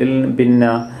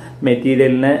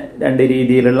മെറ്റീരിയലിനെ രണ്ട്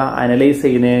രീതിയിലുള്ള അനലൈസ്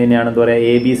ചെയ്യുന്നതിനെയാണ് എന്താ പറയുക,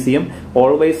 ABCയും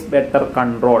ഓൾവേസ് ബെറ്റർ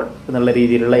കൺട്രോൾ എന്നുള്ള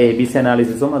രീതിയിലുള്ള ABC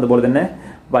അനാലിസിസും അതുപോലെ തന്നെ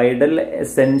Widal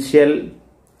essential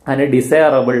and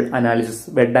desirable analysis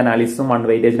bed അനാലിസിസും one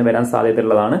വെയിറ്റേജിന് വരാൻ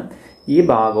സാധ്യതയുള്ളതാണ്. ഈ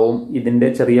ഭാഗവും ഇതിന്റെ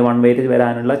ചെറിയ വൺ വെയിറ്റേജ്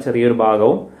വരാനുള്ള ചെറിയൊരു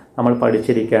ഭാഗവും നമ്മൾ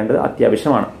പഠിച്ചിരിക്കേണ്ടത്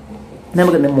അത്യാവശ്യമാണ്.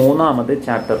 നമുക്ക് മൂന്നാമത്തെ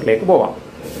ചാപ്റ്ററിലേക്ക് പോവാം.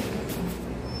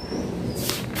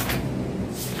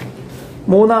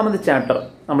 മൂന്നാമത്തെ ചാപ്റ്റർ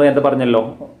നമ്മൾ നേരത്തെ പറഞ്ഞല്ലോ,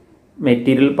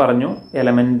 മെറ്റീരിയൽ പറഞ്ഞു,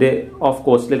 എലമെന്റ് ഓഫ്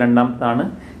കോസ്റ്റിൽ രണ്ടാമത്താണ്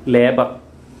ലേബർ.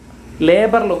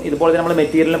 ലേബറിലും ഇതുപോലെ നമ്മൾ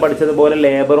മെറ്റീരിയലിന് പഠിച്ചതുപോലെ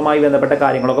ലേബറുമായി ബന്ധപ്പെട്ട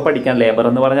കാര്യങ്ങളൊക്കെ പഠിക്കാൻ. ലേബർ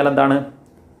എന്ന് പറഞ്ഞാൽ എന്താണ്,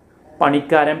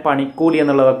 പണിക്കാരൻ, പണിക്കൂലി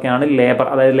എന്നുള്ളതൊക്കെയാണ് ലേബർ.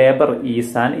 അതായത് labour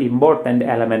is an important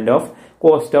element of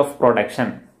cost of production.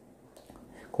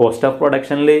 Cost of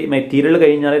പ്രൊഡക്ഷനിൽ material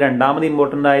കഴിഞ്ഞാൽ രണ്ടാമത്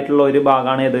ഇമ്പോർട്ടന്റ് ആയിട്ടുള്ള ഒരു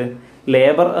ഭാഗമാണ് ഇത്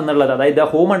ലേബർ എന്നുള്ളത്. അതായത് the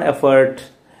human effort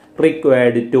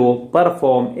required to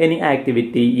perform any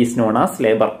activity is known as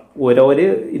labour. ഓരോരു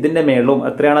ഇതിന്റെ മേളിലും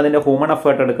എത്രയാണ് അതിന്റെ ഹ്യൂമൻ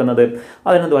എഫേർട്ട് എടുക്കുന്നത്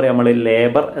അതിനെന്ത് പറയാം, നമ്മൾ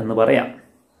ലേബർ എന്ന് പറയാം.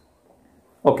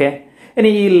 ഓക്കെ, ഇനി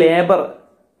ഈ ലേബർ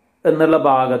എന്നുള്ള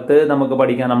ഭാഗത്ത് നമുക്ക്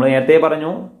പഠിക്കാം. നമ്മൾ നേരത്തെ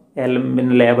പറഞ്ഞു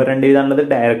പിന്നെ ലേബർ രണ്ട് വിധാനുള്ളത്,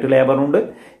 ഡയറക്റ്റ് ലേബറുണ്ട്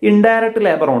ഇൻഡയറക്റ്റ്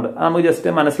ലേബറുണ്ട്. നമുക്ക്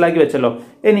ജസ്റ്റ് മനസ്സിലാക്കി വെച്ചല്ലോ.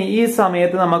 ഇനി ഈ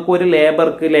സമയത്ത് നമുക്ക് ഒരു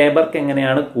ലേബർക്ക്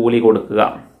എങ്ങനെയാണ് കൂലി കൊടുക്കുക?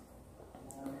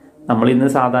 നമ്മൾ ഇന്ന്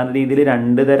സാധാരണ രീതിയിൽ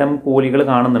രണ്ട് തരം കൂലികൾ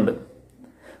കാണുന്നുണ്ട്.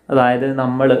 അതായത്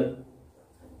നമ്മൾ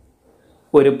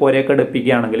ഒരു പുരയൊക്കെ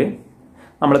എടുപ്പിക്കുകയാണെങ്കിൽ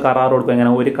നമ്മൾ കരാർ കൊടുക്കുക,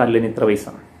 എങ്ങനെ, ഒരു കല്ലിന് ഇത്ര പൈസ,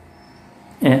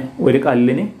 ഒരു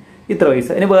കല്ലിന് ഇത്ര പൈസ.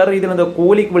 ഇനി വേറെ രീതിയിൽ എന്താ,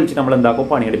 കൂലിക്ക് വിളിച്ചിട്ട് നമ്മൾ എന്താക്കും,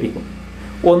 പണിയെടുപ്പിക്കും.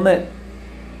 ഒന്ന്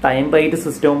ടൈം റേറ്റ്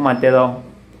സിസ്റ്റവും മറ്റേതോ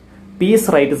പീസ്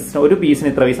റേറ്റ് സിസ്റ്റം. ഒരു പീസിന്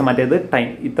ഇത്ര പൈസ, മറ്റേത് ടൈം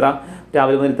ഇത്ര,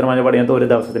 രാവിലെ മുതൽ ഇത്ര മണി പണിയാത്ത ഒരു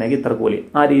ദിവസത്തിലേക്ക് ഇത്ര കൂലി.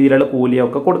 ആ രീതിയിലുള്ള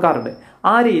കൂലിയൊക്കെ കൊടുക്കാറുണ്ട്.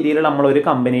 ആ രീതിയിൽ നമ്മൾ ഒരു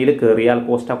കമ്പനിയിൽ കയറിയാൽ,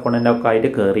 കോസ്റ്റ് അക്കൗണ്ടന്റ് ഒക്കെ ആയിട്ട്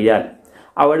കയറിയാൽ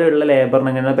അവിടെയുള്ള ലേബറിന്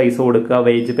എങ്ങനെ പൈസ കൊടുക്കുക,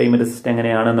 വേജ് പേയ്മെന്റ് സിസ്റ്റം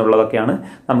എങ്ങനെയാണ് എന്നുള്ളതൊക്കെയാണ്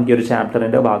നമുക്ക് ഈ ഒരു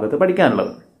ചാപ്റ്ററിന്റെ ഭാഗത്ത്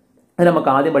പഠിക്കാനുള്ളത്. അത് നമുക്ക്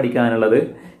ആദ്യം പഠിക്കാനുള്ളത്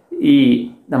ഈ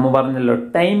നമ്മൾ പറഞ്ഞല്ലോ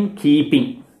ടൈം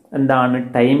കീപ്പിംഗ്. എന്താണ്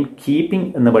ടൈം കീപ്പിംഗ്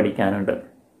എന്ന് പഠിക്കാനുണ്ട്.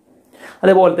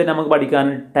 അതേപോലെ തന്നെ നമുക്ക് പഠിക്കാൻ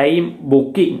ടൈം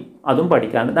ബുക്കിംഗ്, അതും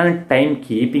പഠിക്കാനുണ്ട്. എന്താണ് ടൈം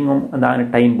കീപ്പിങ്ങും എന്താണ്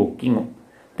ടൈം ബുക്കിങ്ങും,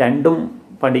 രണ്ടും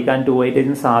പഠിക്കാൻ 2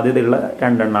 വെയിറ്റേജിന് സാധ്യതയുള്ള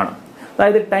രണ്ടെണ്ണമാണ്.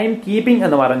 അതായത് ടൈം കീപ്പിംഗ്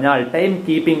എന്ന് പറഞ്ഞാൽ time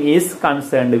keeping is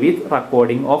concerned with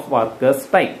recording of workers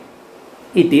time.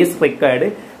 It is required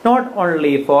not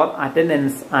only four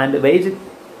attendance and wage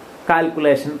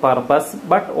calculation purpose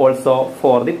but also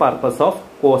for the purpose of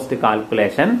cost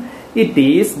calculation. It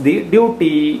is the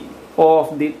duty of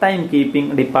the timekeeping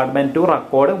department to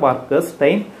record workers'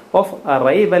 time of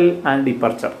arrival and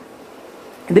departure.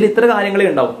 ഇതിൽ ഇത്ര കാര്യങ്ങളേ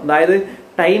ഉണ്ടാവും. അതായത്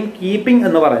time keeping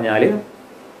എന്ന് പറഞ്ഞാൽ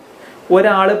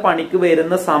ഒരാൾ പണിക്ക്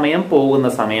വരുന്ന സമയം, പോകുന്ന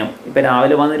സമയം. ഇപ്പൊ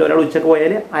രാവിലെ വന്നിട്ട് ഒരാൾ ഉച്ചക്ക്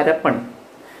പോയാൽ അരപ്പണി,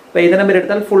 വൈകുന്നേരം വരെ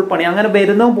എടുത്താൽ ഫുൾ പണി. അങ്ങനെ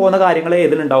വരുന്നതും പോകുന്ന കാര്യങ്ങൾ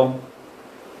ഏതിലുണ്ടാവും,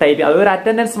 ടൈപ്പ്. അതൊരു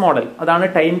അറ്റൻഡൻസ് മോഡൽ, അതാണ്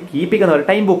ടൈം കീപ്പിംഗ് എന്ന്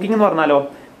പറയുന്നത്. ടൈം ബുക്കിംഗ് എന്ന് പറഞ്ഞാലോ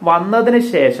വന്നതിന്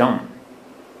ശേഷം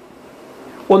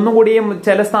ഒന്നും കൂടിയും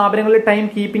ചില സ്ഥാപനങ്ങളിൽ ടൈം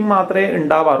കീപ്പിംഗ് മാത്രമേ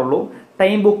ഉണ്ടാവാറുള്ളൂ.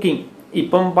 ടൈം ബുക്കിംഗ്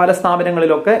ഇപ്പം പല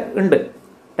സ്ഥാപനങ്ങളിലൊക്കെ ഉണ്ട്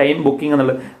ടൈം ബുക്കിംഗ്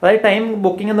എന്നുള്ളത്. അതായത് ടൈം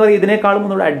ബുക്കിംഗ് എന്ന് പറയുന്നത് ഇതിനേക്കാളും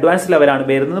ഒന്നുകൂടെ അഡ്വാൻസ് ലെവലാണ്.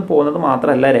 വരുന്നത് പോകുന്നത്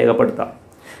മാത്രമല്ല രേഖപ്പെടുത്തുക.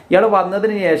 ഇയാൾ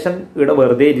വന്നതിന് ശേഷം ഇവിടെ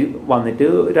വെറുതെ വന്നിട്ട്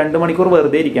 2 മണിക്കൂർ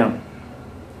വെറുതെ ഇരിക്കണം.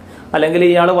 അല്ലെങ്കിൽ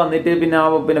ഇയാൾ വന്നിട്ട്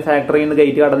പിന്നെ ഫാക്ടറിയിൽ നിന്ന്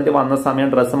ഗേറ്റ് കടന്നിട്ട് വന്ന സമയം,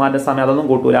 ഡ്രസ്സ് മാറ്റുന്ന സമയം, അതൊന്നും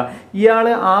കൂട്ടൂല. ഇയാൾ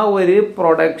ആ ഒരു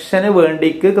പ്രൊഡക്ഷന്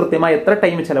വേണ്ടിക്ക് കൃത്യമായി എത്ര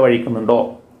ടൈം ചെലവഴിക്കുന്നുണ്ടോ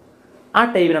ആ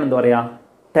ടൈമിനാണ് എന്താ പറയുക,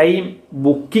 ടൈം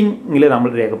ബുക്കിങ്ങിൽ നമ്മൾ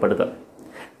രേഖപ്പെടുത്തുക.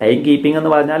 ടൈം കീപ്പിംഗ്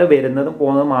എന്ന് പറഞ്ഞാൽ വരുന്നതും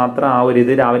പോകുന്നതും മാത്രം ആ ഒരു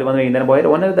ഇത്. രാവിലെ വന്ന് വൈകുന്നേരം പോയാൽ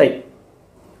ഒന്നൊരിതായി.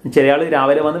 ചെറിയ ആൾ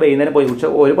രാവിലെ വന്ന് വൈകുന്നേരം പോയി, പക്ഷെ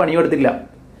ഒരു പണിയും എടുത്തില്ല.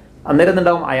 അന്നേരം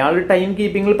എന്തുണ്ടാവും, അയാൾ ടൈം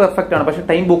കീപ്പിംഗിൽ പെർഫെക്റ്റ് ആണ്, പക്ഷെ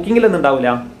ടൈം ബുക്കിങ്ങിൽ ഒന്നുണ്ടാവില്ല.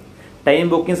 ടൈം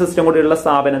ബുക്കിംഗ് സിസ്റ്റം കൂടിയുള്ള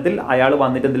സ്ഥാപനത്തിൽ അയാൾ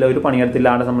വന്നിട്ട് എന്തില്ല ഒരു പണിയെടുത്തില്ല,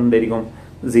 ആടെ സംബന്ധിച്ചിരിക്കും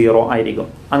 0 ആയിരിക്കും.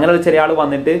 അങ്ങനെ ചെറിയ ആൾ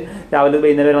വന്നിട്ട് രാവിലെ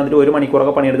വൈകുന്നേരം വന്നിട്ട് 1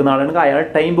 മണിക്കൂറൊക്കെ പണിയെടുക്കുന്ന ആളാണെങ്കിൽ അയാൾ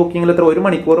ടൈം ബുക്കിങ്ങിൽ എത്ര 1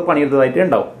 മണിക്കൂർ പണിയെടുത്തതായിട്ട്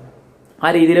ഉണ്ടാവും. ആ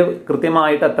രീതിയിൽ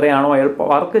കൃത്യമായിട്ട് എത്രയാണോ അയാൾ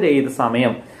വർക്ക് ചെയ്ത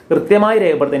സമയം കൃത്യമായി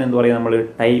രേഖപ്പെടുത്താൻ എന്ത് പറയും, നമ്മൾ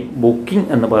ടൈം ബുക്കിംഗ്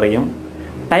എന്ന് പറയും.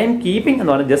 ടൈം കീപ്പിംഗ്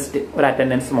എന്ന് പറഞ്ഞാൽ ജസ്റ്റ് ഒരു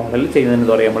അറ്റൻഡൻസ് മോഡൽ ചെയ്യുന്നതിന്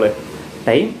എന്താ പറയുക നമ്മൾ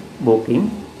ടൈം ബുക്കിംഗ്,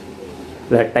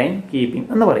 ടൈം കീപ്പിംഗ്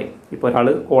എന്ന് പറയും. ഇപ്പോൾ ഒരാൾ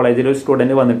കോളേജിൽ ഒരു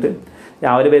സ്റ്റുഡൻറ്റ് വന്നിട്ട്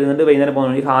രാവിലെ വരുന്നുണ്ട്, വൈകുന്നേരം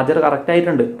പോകുന്നുണ്ട്, ഹാജർ കറക്റ്റ്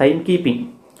ആയിട്ടുണ്ട്, ടൈം കീപ്പിംഗ്.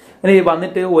 ഇനി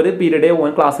വന്നിട്ട് ഒരു പീരീഡേ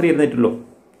ഓൻ ക്ലാസ്സിൽ ഇരുന്നിട്ടുള്ളൂ,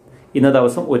 ഇന്ന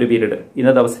ദിവസം ഒരു പീരീഡ്,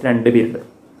 ഇന്ന ദിവസം 2 പീരീഡ്.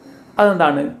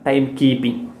 അതെന്താണ് ടൈം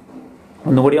കീപ്പിംഗ്.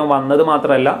 ഒന്നുകൂടി അവൻ വന്നത്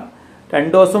മാത്രമല്ല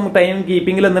 2 ദിവസം ടൈം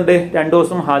കീപ്പിംഗിൽ എന്നിട്ട് 2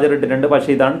 ദിവസം ഹാജർ ഇട്ടിട്ടുണ്ട്. പക്ഷേ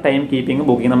ഇതാണ് ടൈം കീപ്പിംഗ്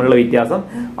ബുക്കിംഗ് തമ്മിലുള്ള വ്യത്യാസം.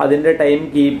 അതിൻ്റെ ടൈം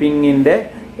കീപ്പിങ്ങിൻ്റെ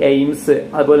എയിംസ്,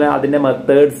 അതുപോലെ അതിൻ്റെ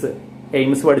methods,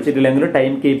 AIIMS പഠിച്ചിട്ടില്ലെങ്കിലും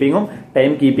time കീപ്പിങ്ങും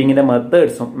time കീപ്പിങ്ങിൻ്റെ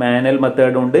മെത്തേഡ്സും, manual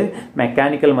മെത്തേഡും ഉണ്ട്,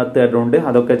 മെക്കാനിക്കൽ മെത്തേഡും ഉണ്ട്.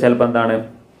 അതൊക്കെ ചിലപ്പോൾ എന്താണ്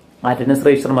attendance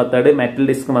register method, metal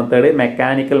disk method,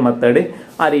 mechanical method,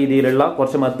 ആ രീതിയിലുള്ള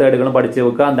കുറച്ച് മെത്തേഡുകളും പഠിച്ചു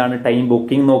വെക്കുക. എന്താണ് ടൈം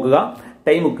ബുക്കിംഗ് നോക്കുക.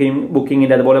 ടൈം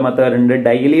ബുക്കിങ്ങിന്റെ അതുപോലെ മെത്തേഡ് ഉണ്ട്.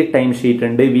 ഡെയിലി ടൈം ഷീറ്റ്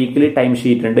ഉണ്ട്, വീക്ക്ലി ടൈം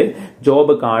ഷീറ്റ് ഉണ്ട്,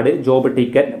 job card, job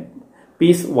ticket,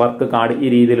 piece work card, ഈ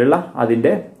രീതിയിലുള്ള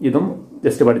അതിന്റെ ഇതും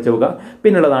ജസ്റ്റ് പഠിച്ചു വെക്കുക.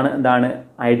 പിന്നുള്ളതാണ് എന്താണ്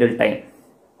Idol time,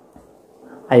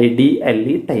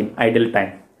 IDLE time, Idol time.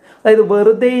 അതായത്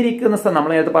വെറുതെ ഇരിക്കുന്ന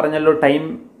നമ്മൾ നേരത്തെ പറഞ്ഞല്ലോ ടൈം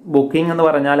ബുക്കിംഗ് എന്ന്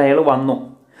പറഞ്ഞാൽ അയാൾ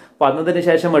വന്നതിന്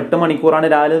ശേഷം 8 മണിക്കൂറാണ്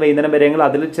രാവിലെ വൈകുന്നേരം വരെയെങ്കിൽ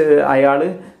അതിൽ അയാൾ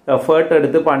എഫേർട്ട്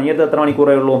എടുത്ത് പണിയെടുത്ത് എത്ര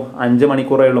മണിക്കൂറേ ഉള്ളൂ? 5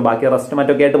 മണിക്കൂറേ ഉള്ളൂ. ബാക്കി റെസ്റ്റ്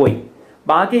മറ്റൊക്കെ ആയിട്ട് പോയി.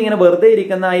 ബാക്കി ഇങ്ങനെ വെറുതെ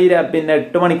ഇരിക്കുന്ന ഈ പിന്നെ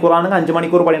 8 മണിക്കൂറാണെങ്കിൽ 5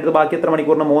 മണിക്കൂർ പണിയെടുത്ത് ബാക്കി എത്ര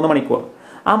മണിക്കൂറിന്? 3 മണിക്കൂർ.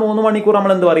 ആ 3 മണിക്കൂർ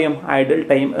നമ്മൾ എന്ത് പറയും? ഐഡൽ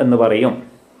ടൈം എന്ന് പറയും.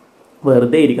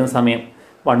 വെറുതെ ഇരിക്കുന്ന സമയം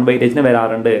 1 വെയിറ്റേജിന്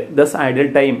വരാറുണ്ട്. Thus Idol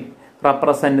time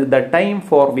represent the time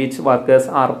for which workers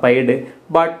are paid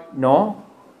but no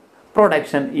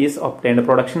production is obtained.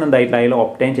 Production എന്തായിട്ടില്ല, അതിൽ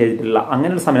ഒപ്റ്റൈൻ ചെയ്തിട്ടില്ല.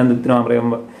 അങ്ങനെ ഒരു സമയം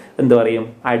എന്ത് പറയും?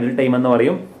 ഐഡൽ ടൈം എന്ന്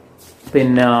പറയും.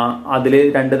 പിന്നെ അതിൽ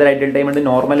 2 തരം ഐഡൽ ടൈം ഉണ്ട്.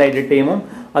 നോർമൽ ഐഡൽ ടൈമും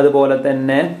അതുപോലെ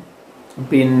തന്നെ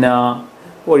പിന്നെ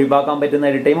ഒഴിവാക്കാൻ പറ്റുന്ന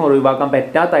ഐഡൽ ടൈമും ഒഴിവാക്കാൻ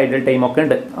പറ്റാത്ത ഐഡൽ ടൈമും ഒക്കെ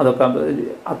ഉണ്ട്. അതൊക്കെ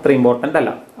അത്ര ഇമ്പോർട്ടൻ്റ്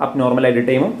അല്ല. അപ് നോർമൽ ഐഡൽ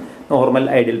ടൈമും നോർമൽ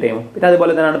ഐഡൽ ടൈമും. പിന്നെ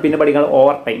അതുപോലെ തന്നെയാണ് പിന്നെ പഠിക്കുന്നത്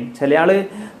ഓവർ ടൈം. ചില ആൾ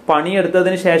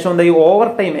പണിയെടുത്തതിന് ശേഷം എന്താ ഓവർ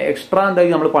ടൈം എക്സ്ട്രാ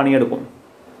എന്തായാലും നമ്മൾ പണിയെടുക്കും.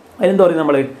 അതിനെന്താ പറയും?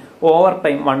 നമ്മൾ ഓവർ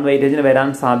ടൈം 1 വെയിറ്റേജിന് വരാൻ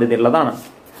സാധ്യതയുള്ളതാണ്.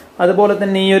 അതുപോലെ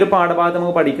തന്നെ ഈ ഒരു പാഠഭാഗത്ത്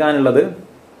നമുക്ക് പഠിക്കാനുള്ളത്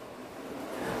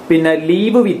പിന്നെ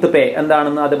ലീവ് വിത്ത് പേ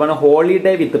എന്താണെന്ന്, അതുപോലെ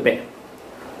ഹോളിഡേ വിത്ത് പേ,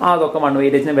 അതൊക്കെ 1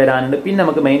 വെയിറ്റേജിന് വരാനുണ്ട്. പിന്നെ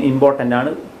നമുക്ക് മെയിൻ ഇമ്പോർട്ടൻ്റ്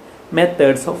ആണ്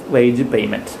മെത്തേഡ്സ് ഓഫ് വേജ്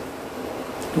പേയ്മെന്റ്.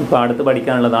 ഇപ്പോൾ അടുത്ത്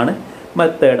പഠിക്കാനുള്ളതാണ്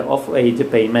method of wage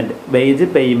payment. Wage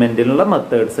പേയ്മെന്റിനുള്ള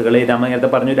മെത്തേഡ്സുകൾ നമ്മൾ നേരത്തെ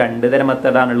പറഞ്ഞു 2 തരം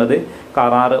മെത്തേഡാണുള്ളത്.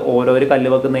 കരാർ, ഓരോരു കല്ല്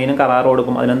വെക്കുന്നതിനും കരാർ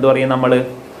കൊടുക്കും. അതിനെന്ത് പറയും നമ്മൾ?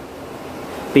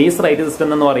 പീസ് റൈറ്റ് സിസ്റ്റം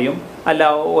എന്ന് പറയും. അല്ല,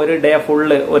 ഒരു ഡേ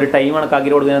ഫുള്ള് ഒരു ടൈം കണക്കാക്കി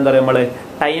കൊടുക്കുന്നത് എന്താ പറയുക നമ്മൾ?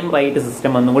 ടൈം റൈറ്റ്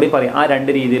സിസ്റ്റം എന്നും കൂടി പറയും. ആ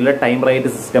 2 രീതിയിലുള്ള ടൈം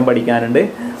റൈറ്റ് സിസ്റ്റം പഠിക്കാനുണ്ട്.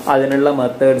 അതിനുള്ള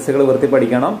മെത്തേഡ്സുകൾ വൃത്തി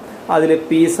പഠിക്കണം. അതിൽ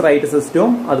പീസ് റൈറ്റ്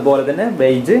സിസ്റ്റവും അതുപോലെ തന്നെ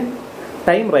വേജ്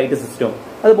ടൈം റൈറ്റ് സിസ്റ്റവും.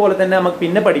 അതുപോലെ തന്നെ നമുക്ക്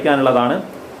പിന്നെ പഠിക്കാനുള്ളതാണ്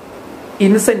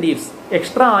ഇൻസെന്റീവ്സ്,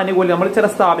 എക്സ്ട്രാ ആനുകൂല്യം. നമ്മൾ ചില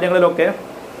സ്ഥാപനങ്ങളിലൊക്കെ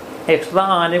എക്സ്ട്രാ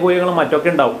ആനുകൂല്യങ്ങളും മറ്റൊക്കെ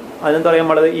ഉണ്ടാവും. അതെന്താ പറയുക?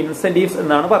 നമ്മൾ ഇൻസെന്റീവ്സ്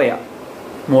എന്നാണ് പറയാം.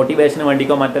 മോട്ടിവേഷന്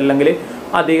വേണ്ടിക്കോ മറ്റല്ലെങ്കിൽ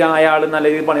അധികം അയാൾ നല്ല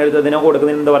രീതിയിൽ പണിയെടുത്തതിനോ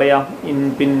കൊടുക്കുന്നതിന് എന്താ പറയാ?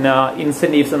 പിന്നെ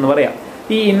ഇൻസെന്റീവ്സ് എന്ന് പറയാം.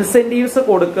 ഈ ഇൻസെന്റീവ്സ്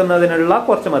കൊടുക്കുന്നതിനുള്ള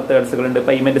കുറച്ച് മെത്തേഡ്സുകളുണ്ട്,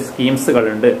 പേയ്മെന്റ്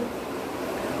സ്കീംസുകളുണ്ട്.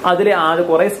 അതിൽ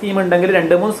കുറെ സ്കീം ഉണ്ടെങ്കിൽ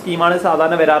 2-3 സ്കീമാണ്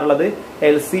സാധാരണ വരാറുള്ളത്.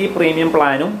 LC പ്രീമിയം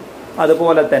പ്ലാനും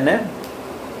അതുപോലെ തന്നെ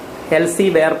LC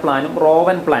വെയർ പ്ലാനും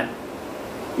റോവൻ പ്ലാൻ.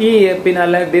 ഈ പിന്നെ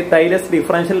അല്ല tiles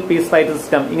differential piece right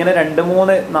system, ഇങ്ങനെ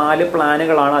 2-3-4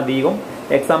 പ്ലാനുകളാണ് അധികം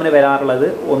എക്സാമിന് വരാറുള്ളത്.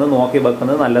 ഒന്ന് നോക്കി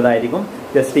വെക്കുന്നത് നല്ലതായിരിക്കും.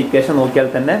 ജസ്റ്റ് ഇക്വേഷൻ നോക്കിയാൽ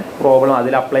തന്നെ പ്രോബ്ലം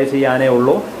അതിൽ അപ്ലൈ ചെയ്യാനേ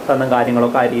ഉള്ളൂ. തന്ന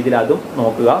കാര്യങ്ങളൊക്കെ ആ രീതിയിൽ അതും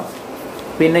നോക്കുക.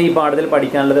 പിന്നെ ഈ പാഠത്തിൽ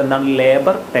പഠിക്കാനുള്ളത് എന്താണ്?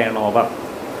 Labour turn over.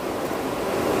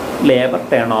 Labour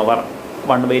turn over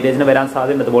 1 വെയിറ്റേജിന് വരാൻ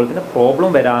സാധ്യതയുണ്ട്. അതുപോലെ തന്നെ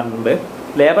പ്രോബ്ലം വരാറുണ്ട്.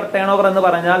 ലേബർ ടേൺ ഓവർ എന്ന്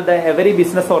പറഞ്ഞാൽ the every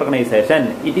business organisation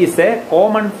it is A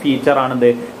common feature ആണത്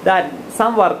ദാറ്റ്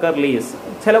സം വർക്കർ ലീവ്സ്.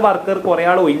 ചില വർക്കർ കുറെ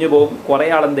ആൾ ഒഴിഞ്ഞു പോകും, കുറെ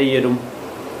ആൾ എന്ത് ചെയ്യും?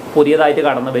 പുതിയതായിട്ട്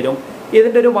കടന്നു വരും.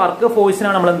 ഇതിന്റെ ഒരു വർക്ക്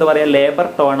ഫോഴ്സിനാണ് നമ്മൾ എന്താ പറയുക? ലേബർ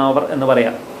ടേൺ ഓവർ എന്ന്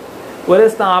പറയാം. ഒരു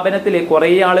സ്ഥാപനത്തിൽ കുറെ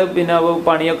ആള് പിന്നെ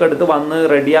പണിയൊക്കെ എടുത്ത് വന്ന്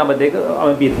റെഡി ആകുമ്പോഴത്തേക്ക്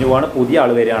അവൻ പിരിഞ്ഞു പോവാണ്, പുതിയ ആൾ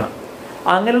വരികയാണ്.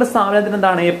 അങ്ങനെയുള്ള സ്ഥാപനത്തിന്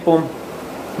എന്താണ് എപ്പം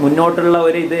മുന്നോട്ടുള്ള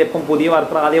ഒരു ഇത് എപ്പം പുതിയ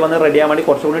വർക്കർ ആദ്യം വന്ന് റെഡി ആകാൻ വേണ്ടി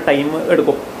കുറച്ചുകൂടി ടൈം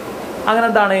എടുക്കും. അങ്ങനെ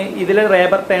എന്താണ് ഇതിലെ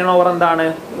ലേബർ ടേൺ ഓവർ എന്താണ്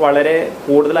വളരെ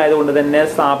കൂടുതലായതുകൊണ്ട് തന്നെ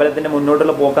സ്ഥാപനത്തിന്റെ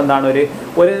മുന്നോട്ടുള്ള പോക്ക് എന്താണ്?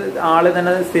 ഒരു ആള്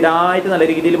തന്നെ സ്ഥിരമായിട്ട് നല്ല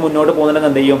രീതിയിൽ മുന്നോട്ട്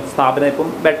പോകുന്നുണ്ടെങ്കിൽ എന്ത് ചെയ്യും? സ്ഥാപനം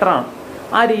ഇപ്പം ബെറ്ററാണ്.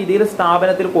 ആ രീതിയിൽ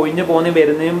സ്ഥാപനത്തിൽ കൊഴിഞ്ഞു പോകുന്നതും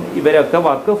വരുന്നതും ഇവരൊക്കെ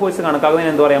വർക്ക് ഫോഴ്സ്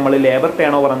കണക്കാക്കുന്നതിന് എന്താ പറയാം? നമ്മൾ ലേബർ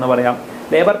ടേൺ ഓവർ എന്ന് പറയാം.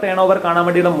 ലേബർ ടേൺ ഓവർ കാണാൻ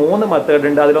വേണ്ടിയുള്ള 3 മെത്തേഡ്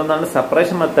ഉണ്ട്. അതിലൊന്നാണ്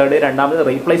സെപ്പറേഷൻ മെത്തേഡ്, രണ്ടാമത്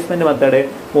റീപ്ലേസ്മെന്റ് മെത്തേഡ്,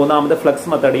 മൂന്നാമത് ഫ്ലെക്സ്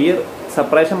മെത്തേഡ്. ഈ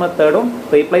സെപ്പറേഷൻ മെത്തേഡും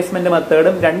റീപ്ലേസ്മെന്റ്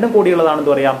മെത്തേഡും രണ്ടും കൂടിയുള്ളതാണ്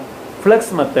എന്താ പറയാം?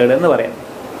 ഫ്ലെക്സ് മെത്തേഡ് എന്ന് പറയാം.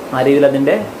 ആ രീതിയിൽ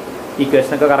അതിന്റെ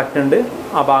ഇക്വേഷനൊക്കെ കറക്റ്റ് ഉണ്ട്.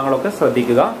 ആ ഭാഗങ്ങളൊക്കെ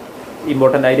ശ്രദ്ധിക്കുക,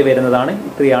 ഇമ്പോർട്ടൻ്റ് ആയിട്ട് വരുന്നതാണ്.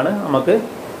 ഇത്രയാണ് നമുക്ക്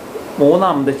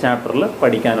 3ാമത്തെ ചാപ്റ്ററിൽ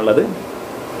പഠിക്കാനുള്ളത്.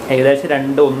 ഏകദേശം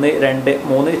 1, 2,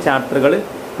 3 ചാപ്റ്ററുകൾ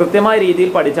കൃത്യമായ രീതിയിൽ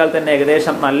പഠിച്ചാൽ തന്നെ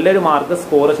ഏകദേശം നല്ലൊരു മാർക്ക്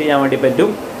സ്കോർ ചെയ്യാൻ വേണ്ടി പറ്റും.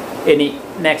 ഇനി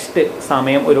നെക്സ്റ്റ്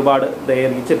സമയം ഒരുപാട്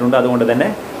ദൈർഘിച്ചിട്ടുണ്ട്. അതുകൊണ്ട് തന്നെ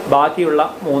ബാക്കിയുള്ള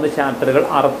 3 ചാപ്റ്ററുകൾ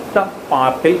അടുത്ത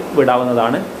പാർട്ടിൽ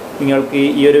വിടാവുന്നതാണ്. നിങ്ങൾക്ക്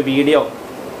ഈ ഒരു വീഡിയോ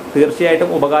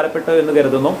തീർച്ചയായിട്ടും ഉപകാരപ്പെട്ടു എന്ന്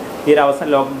കരുതുന്നു. ഈ ഒരു അവസാന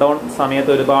ലോക്ക്ഡൗൺ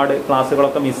സമയത്ത് ഒരുപാട്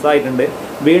ക്ലാസ്സുകളൊക്കെ മിസ്സായിട്ടുണ്ട്.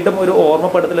 വീണ്ടും ഒരു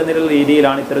ഓർമ്മപ്പെടുത്തൽ എന്നുള്ള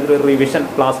രീതിയിലാണ് ഇത്തരത്തിലൊരു റിവിഷൻ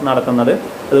ക്ലാസ് നടത്തുന്നത്.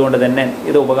 അതുകൊണ്ട് തന്നെ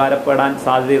ഇത് ഉപകാരപ്പെടാൻ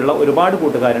സാധ്യതയുള്ള ഒരുപാട്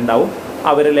കൂട്ടുകാരുണ്ടാവും.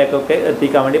 അവരിലേക്കൊക്കെ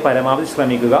എത്തിക്കാൻ വേണ്ടി പരമാവധി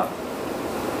ശ്രമിക്കുക.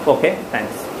 Okay,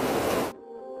 thanks.